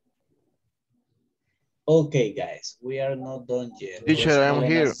Aguilar. Okay, guys, we are not done yet. Teacher, Just I'm hold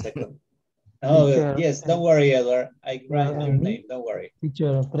on a here. second. Oh, Teacher, yes, don't worry, Edward. I write your name, don't worry.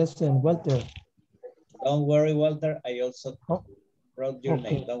 Teacher, present, Walter. Don't worry, Walter. I also Oh, wrote your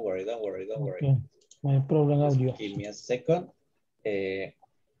okay. name. Don't worry, don't worry, don't worry. Okay. My problem audio. Give me a second.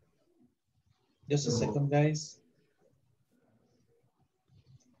 Just a second, guys.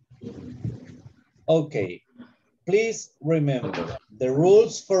 Okay. Please remember the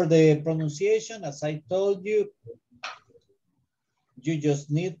rules for the pronunciation. As I told you, you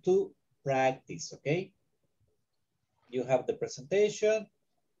just need to practice, okay? You have the presentation,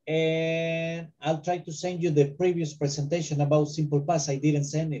 and I'll try to send you the previous presentation about simple past. I didn't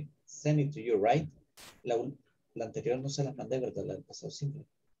send it to you, right? La anterior no se la mandé, ¿verdad? La del pasado simple.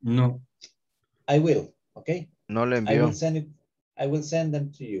 No. I will, okay? No le I envió. will send it. I will send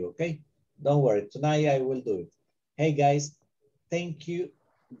them to you, okay? Don't worry. Tonight I will do it. Hey guys, thank you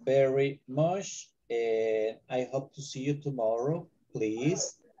very much. And I hope to see you tomorrow,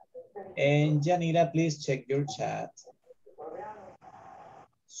 please. And Janira, please check your chat.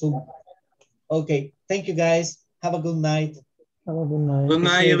 So, okay, thank you guys. Have a good night. Have a good night. Good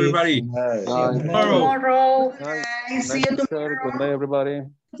night, everybody. See you Tomorrow. See you tomorrow. Good night, everybody.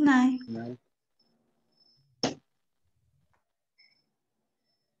 Good night. Good night.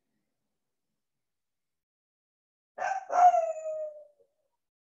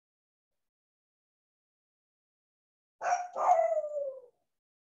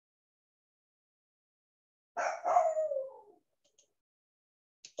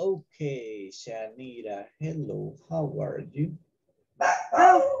 Okay, Shanira, hello, how are you?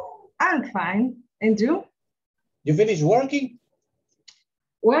 Oh, I'm fine. And you? You finished working?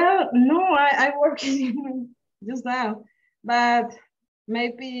 Well, no, I work just now, but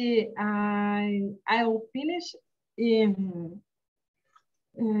maybe I'll finish in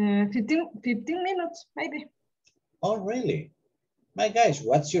 15 minutes, maybe. Oh, really? My gosh,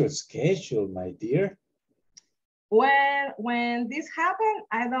 what's your schedule, my dear? Well, when this happened,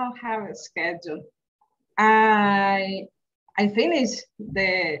 I don't have a schedule. I finish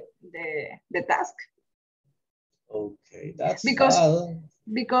the task. Okay, that's because fine.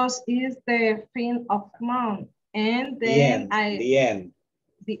 Because it's the fin of month, and The then end.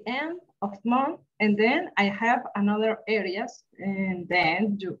 the end of month, and then I have another areas, and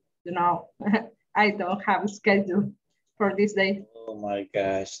then you know I don't have a schedule for this day. Oh my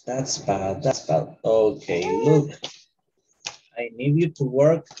gosh, that's bad. That's bad. Okay, look, I need you to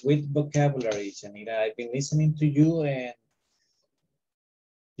work with vocabulary, Janita. I've been listening to you and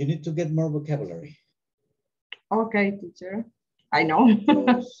you need to get more vocabulary. Okay, teacher. I know.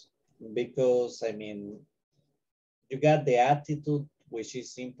 because, I mean, you got the attitude, which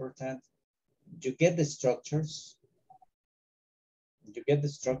is important. You get the structures. You get the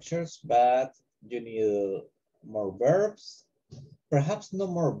structures, but you need more verbs. Perhaps no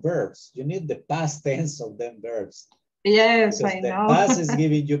more verbs. You need the past tense of them verbs. Yes, because I the know. past is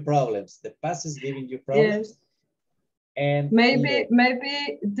giving you problems. The past is giving you problems. Yes. And maybe,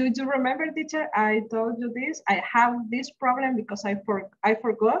 do you remember, teacher? I told you this. I have this problem because I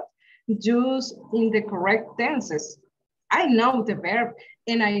forgot use in the correct tenses. I know the verb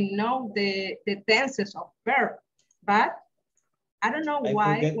and I know the tenses of verb, but I don't know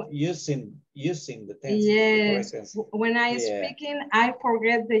why. Forget using the tenses. Yes, the tenses. when I speaking, I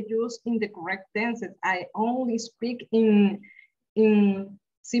forget the use in the correct tenses. I only speak in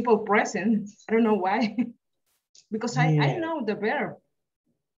simple present. I don't know why. Because I know the verb.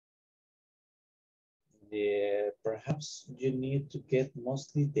 Yeah, perhaps you need to get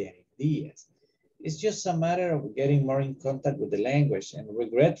mostly the ideas. It's just a matter of getting more in contact with the language, and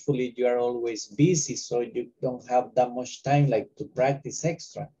regretfully, you are always busy, so you don't have that much time like to practice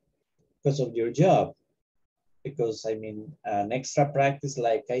extra because of your job. Because I mean, an extra practice,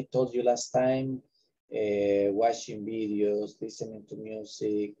 like I told you last time, watching videos, listening to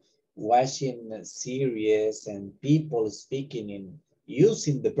music, watching series and people speaking in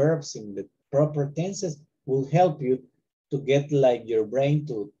using the verbs in the proper tenses will help you to get like your brain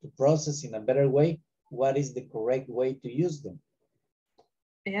to process in a better way what is the correct way to use them.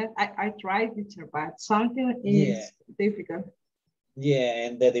 Yeah, I tried, teacher, but something is difficult. Yeah,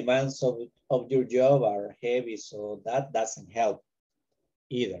 and the demands of your job are heavy, so that doesn't help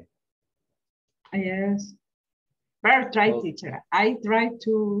either. Yes. But try, teacher. I try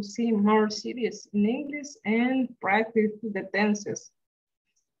to see more series in English and practice the tenses.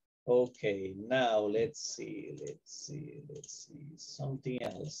 Okay, now let's see something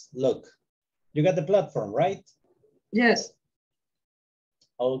else. Look, you got the platform, right? Yes.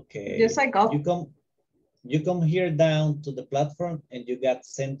 Okay. Yes, I got. You come here down to the platform and you got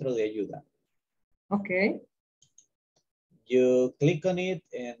Centro de Ayuda. Okay. You click on it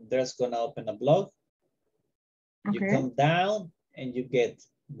and there's gonna open a blog. Okay. You come down and you get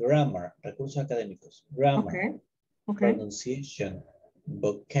grammar, recursos académicos, grammar, pronunciation,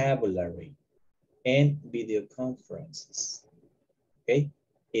 vocabulary, and video conferences. Okay.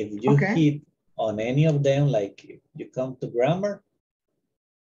 If you hit on any of them, like if you come to grammar,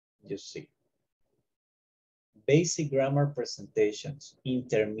 you see basic grammar presentations,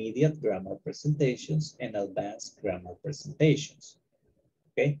 intermediate grammar presentations, and advanced grammar presentations.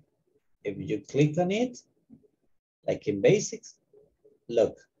 Okay. If you click on it, like in basics,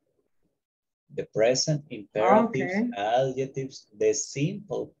 look, the present, imperatives, adjectives, the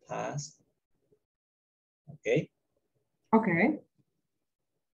simple past. Okay. Okay.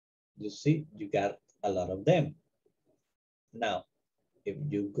 You see, you got a lot of them. Now, if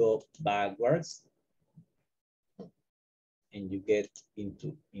you go backwards and you get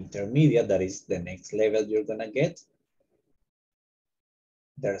into intermediate, that is the next level you're gonna get,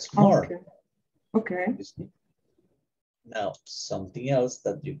 there's more. Okay. You see? Now, something else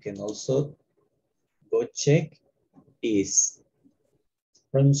that you can also go check is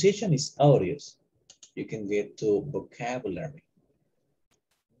pronunciation is audios. You can get to vocabulary.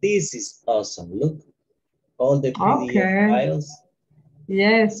 This is awesome. Look, all the PDF files.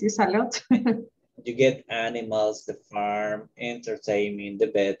 Yes, it's a lot. You get animals, the farm, entertainment, the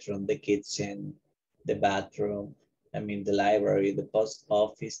bedroom, the kitchen, the bathroom, I mean, the library, the post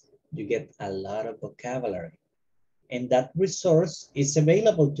office. You get a lot of vocabulary. And that resource is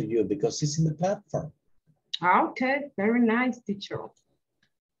available to you because it's in the platform. Okay, very nice, teacher.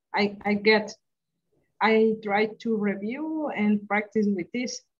 I try to review and practice with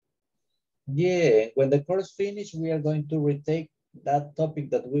this. Yeah, when the course finishes, we are going to retake that topic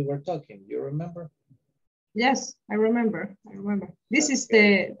that we were talking. You remember? Yes, I remember. This is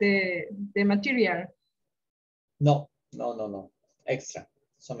the material. No. Extra.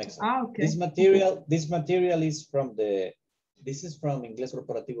 Some extra. Okay. This material is from this is from Inglés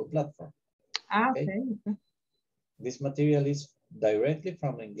Corporativo platform. Okay. This material is directly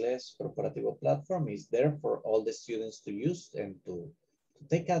from Inglés Corporativo platform. Is there for all the students to use and to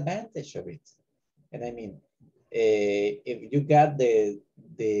take advantage of it. And I mean, if you got the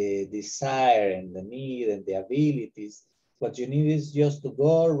desire and the need and the abilities What you need is just to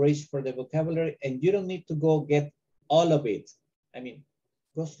go reach for the vocabulary, and you don't need to go get all of it. I mean,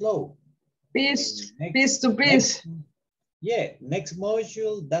 go slow. Piece to piece. Next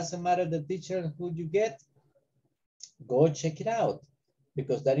module, doesn't matter the teacher who you get, go check it out,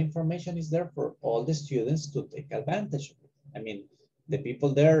 because that information is there for all the students to take advantage of it. I mean, the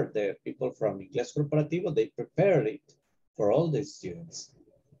people there, the people from Ingles Corporativo, they prepare it for all the students.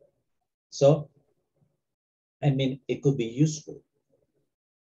 So, I mean, it could be useful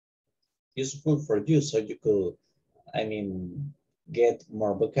for you, so you could, I mean, get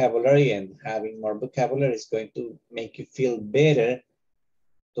more vocabulary, and having more vocabulary is going to make you feel better,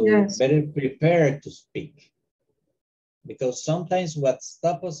 better prepared to speak. Because sometimes what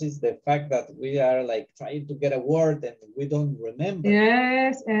stops us is the fact that we are like trying to get a word and we don't remember.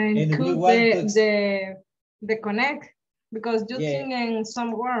 Yes, and we want the connect, because you think in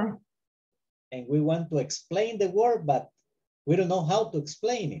some word. And we want to explain the word, but we don't know how to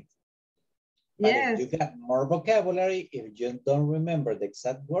explain it. But if you got more vocabulary, if you don't remember the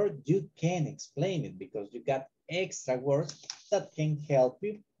exact word, you can explain it, because you got extra words that can help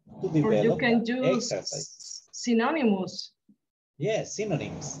you to develop. Or you can use exercise. synonyms. Yeah,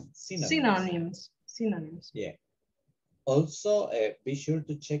 synonyms. Yeah. Also, be sure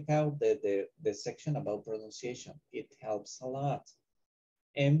to check out the section about pronunciation. It helps a lot.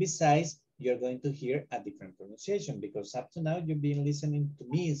 And besides, you're going to hear a different pronunciation, because up to now you've been listening to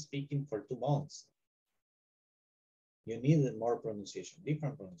me speaking for 2 months. You need more pronunciation,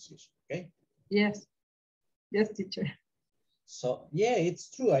 different pronunciation, okay? Yes, teacher. So yeah,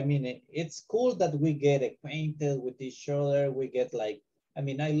 it's true. I mean, it's cool that we get acquainted with each other. We get like, I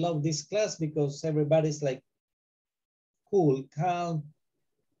mean, I love this class because everybody's like cool, calm,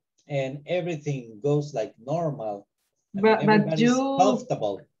 and everything goes like normal. But everybody's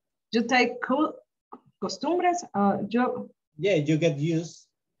comfortable. You take costumbres, you get used.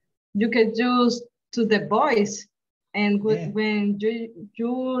 You get used to the voice, and when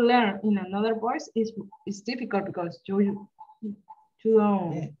you learn in another voice, it's difficult because you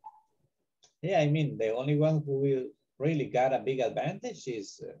don't. Yeah, I mean, the only one who really got a big advantage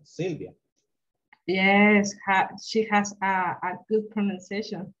is Sylvia. Yes, she has a good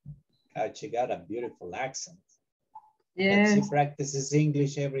pronunciation. She got a beautiful accent. Yes. But she practices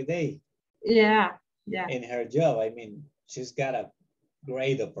English every day. Yeah. In her job, I mean, she's got a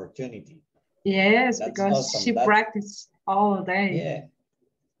great opportunity. Yes, because awesome. She practices all day.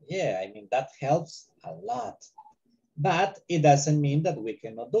 Yeah, I mean, that helps a lot. But it doesn't mean that we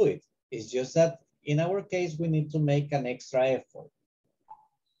cannot do it. It's just that in our case, we need to make an extra effort.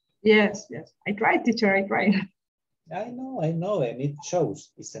 Yes. I tried, teacher, I tried. I know, and it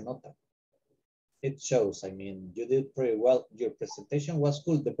shows. It's a nota. It shows. I mean, you did pretty well. Your presentation was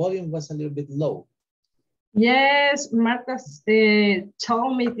cool. The volume was a little bit low. Yes, Marta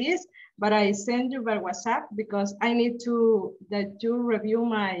told me this, but I sent you by WhatsApp because I need that you review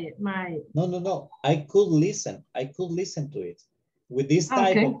my. No. I could listen. I could listen to it. With this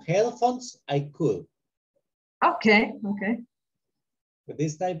type of headphones, I could. Okay. With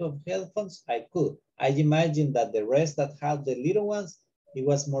this type of headphones, I could. I imagine that the rest that have the little ones, it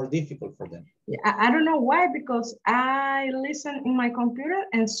was more difficult for them. I don't know why, because I listen in my computer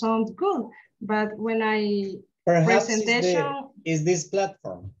and sounds good, but when I presentation is this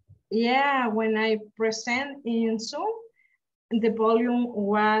platform. Yeah, when I present in Zoom, the volume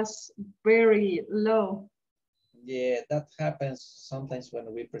was very low. Yeah, that happens sometimes when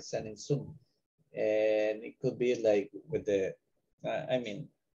we present in Zoom, and it could be like with the,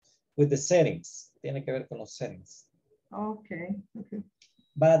 with the settings. Tiene que ver con los settings. Okay.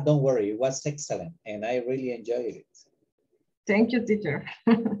 But don't worry, it was excellent, and I really enjoyed it. Thank you, teacher.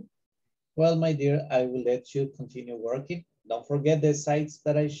 Well, my dear, I will let you continue working. Don't forget the sites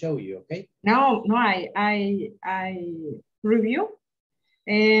that I show you, okay? No, I review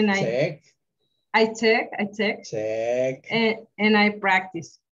and check. I check. And I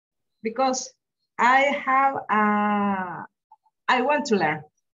practice because I want to learn.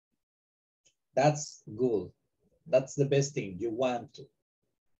 That's good. That's the best thing. You want to.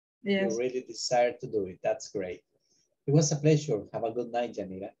 Yes. You really desire to do it. That's great. It was a pleasure. Have a good night,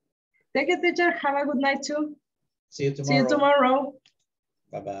 Janira. Thank you, teacher. Have a good night too. See you tomorrow.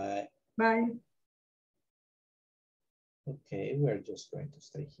 Bye-bye. Bye. Okay, we're just going to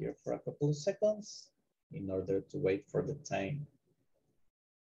stay here for a couple of seconds in order to wait for the time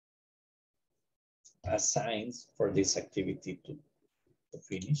assigned for this activity to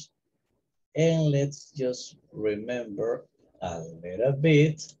finish. And let's just remember a little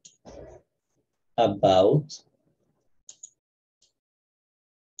bit about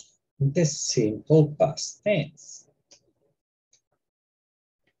the simple past tense.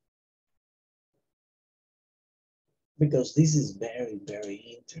 because this is very,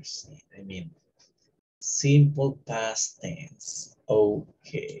 very interesting. I mean, simple past tense.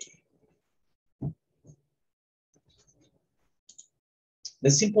 Okay. The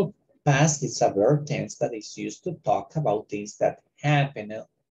simple past is a verb tense that is used to talk about things that happened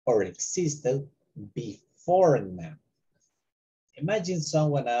or existed before now. Imagine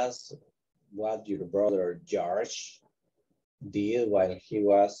someone asks what your brother George did while he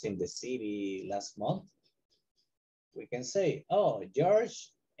was in the city last month. We can say, oh,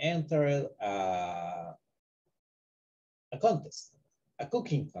 George entered a contest, a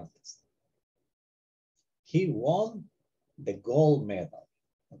cooking contest. He won the gold medal,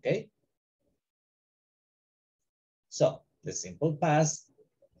 okay? So the simple past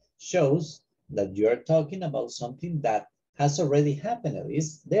shows that you're talking about something that has already happened.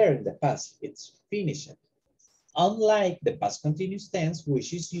 It's there in the past, it's finished. Unlike the past continuous tense,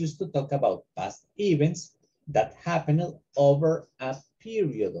 which is used to talk about past events that happened over a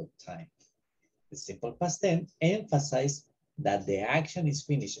period of time. The simple past tense emphasizes that the action is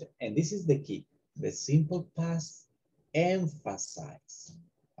finished. And this is the key. The simple past emphasizes,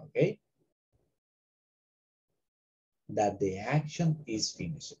 okay, that the action is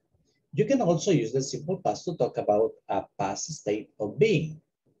finished. You can also use the simple past to talk about a past state of being,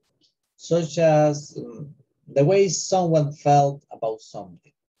 such as the way someone felt about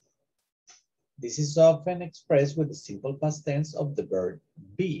something. This is often expressed with the simple past tense of the verb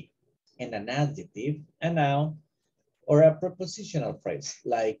be, and an adjective, a noun, or a prepositional phrase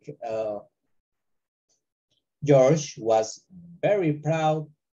like George was very proud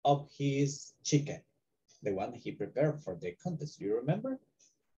of his chicken, the one he prepared for the contest. Do you remember?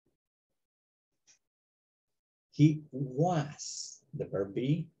 He was, the verb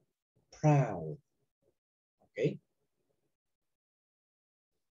be, proud. Okay.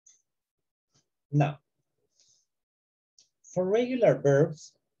 Now, for regular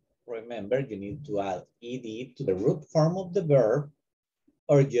verbs, remember you need to add ed to the root form of the verb,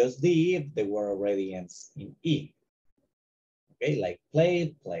 or just the if the word already ends in e. Okay, like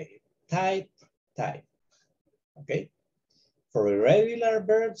play, play, type, type. Okay. For irregular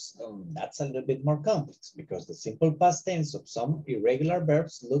verbs, that's a little bit more complex because the simple past tense of some irregular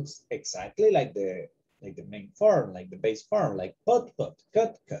verbs looks exactly like the main form, like the base form, like put, put,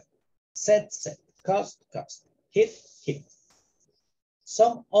 cut, cut, set, set, cost, cost, hit, hit.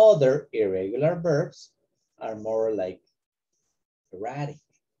 Some other irregular verbs are more like erratic.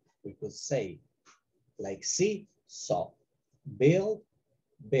 We could say like see, saw, build,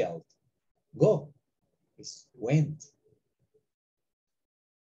 built, go, is went.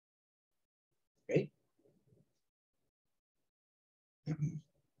 Okay.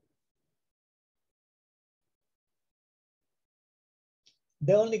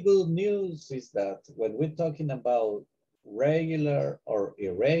 The only good news is that when we're talking about regular or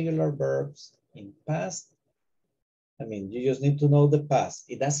irregular verbs in past, I mean, you just need to know the past.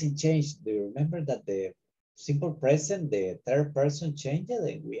 It doesn't change. Do you remember that the simple present, the third person changed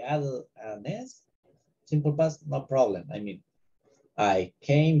and we add an S? Simple past, no problem. I mean, I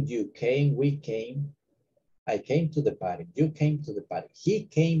came, you came, we came. I came to the party. You came to the party. He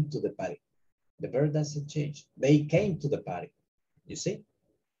came to the party. The verb doesn't change. They came to the party. You see?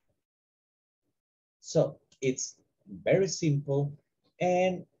 So it's very simple.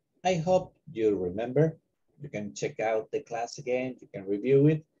 And I hope you remember. You can check out the class again. You can review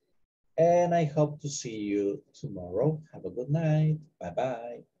it. And I hope to see you tomorrow. Have a good night.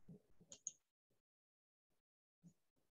 Bye-bye.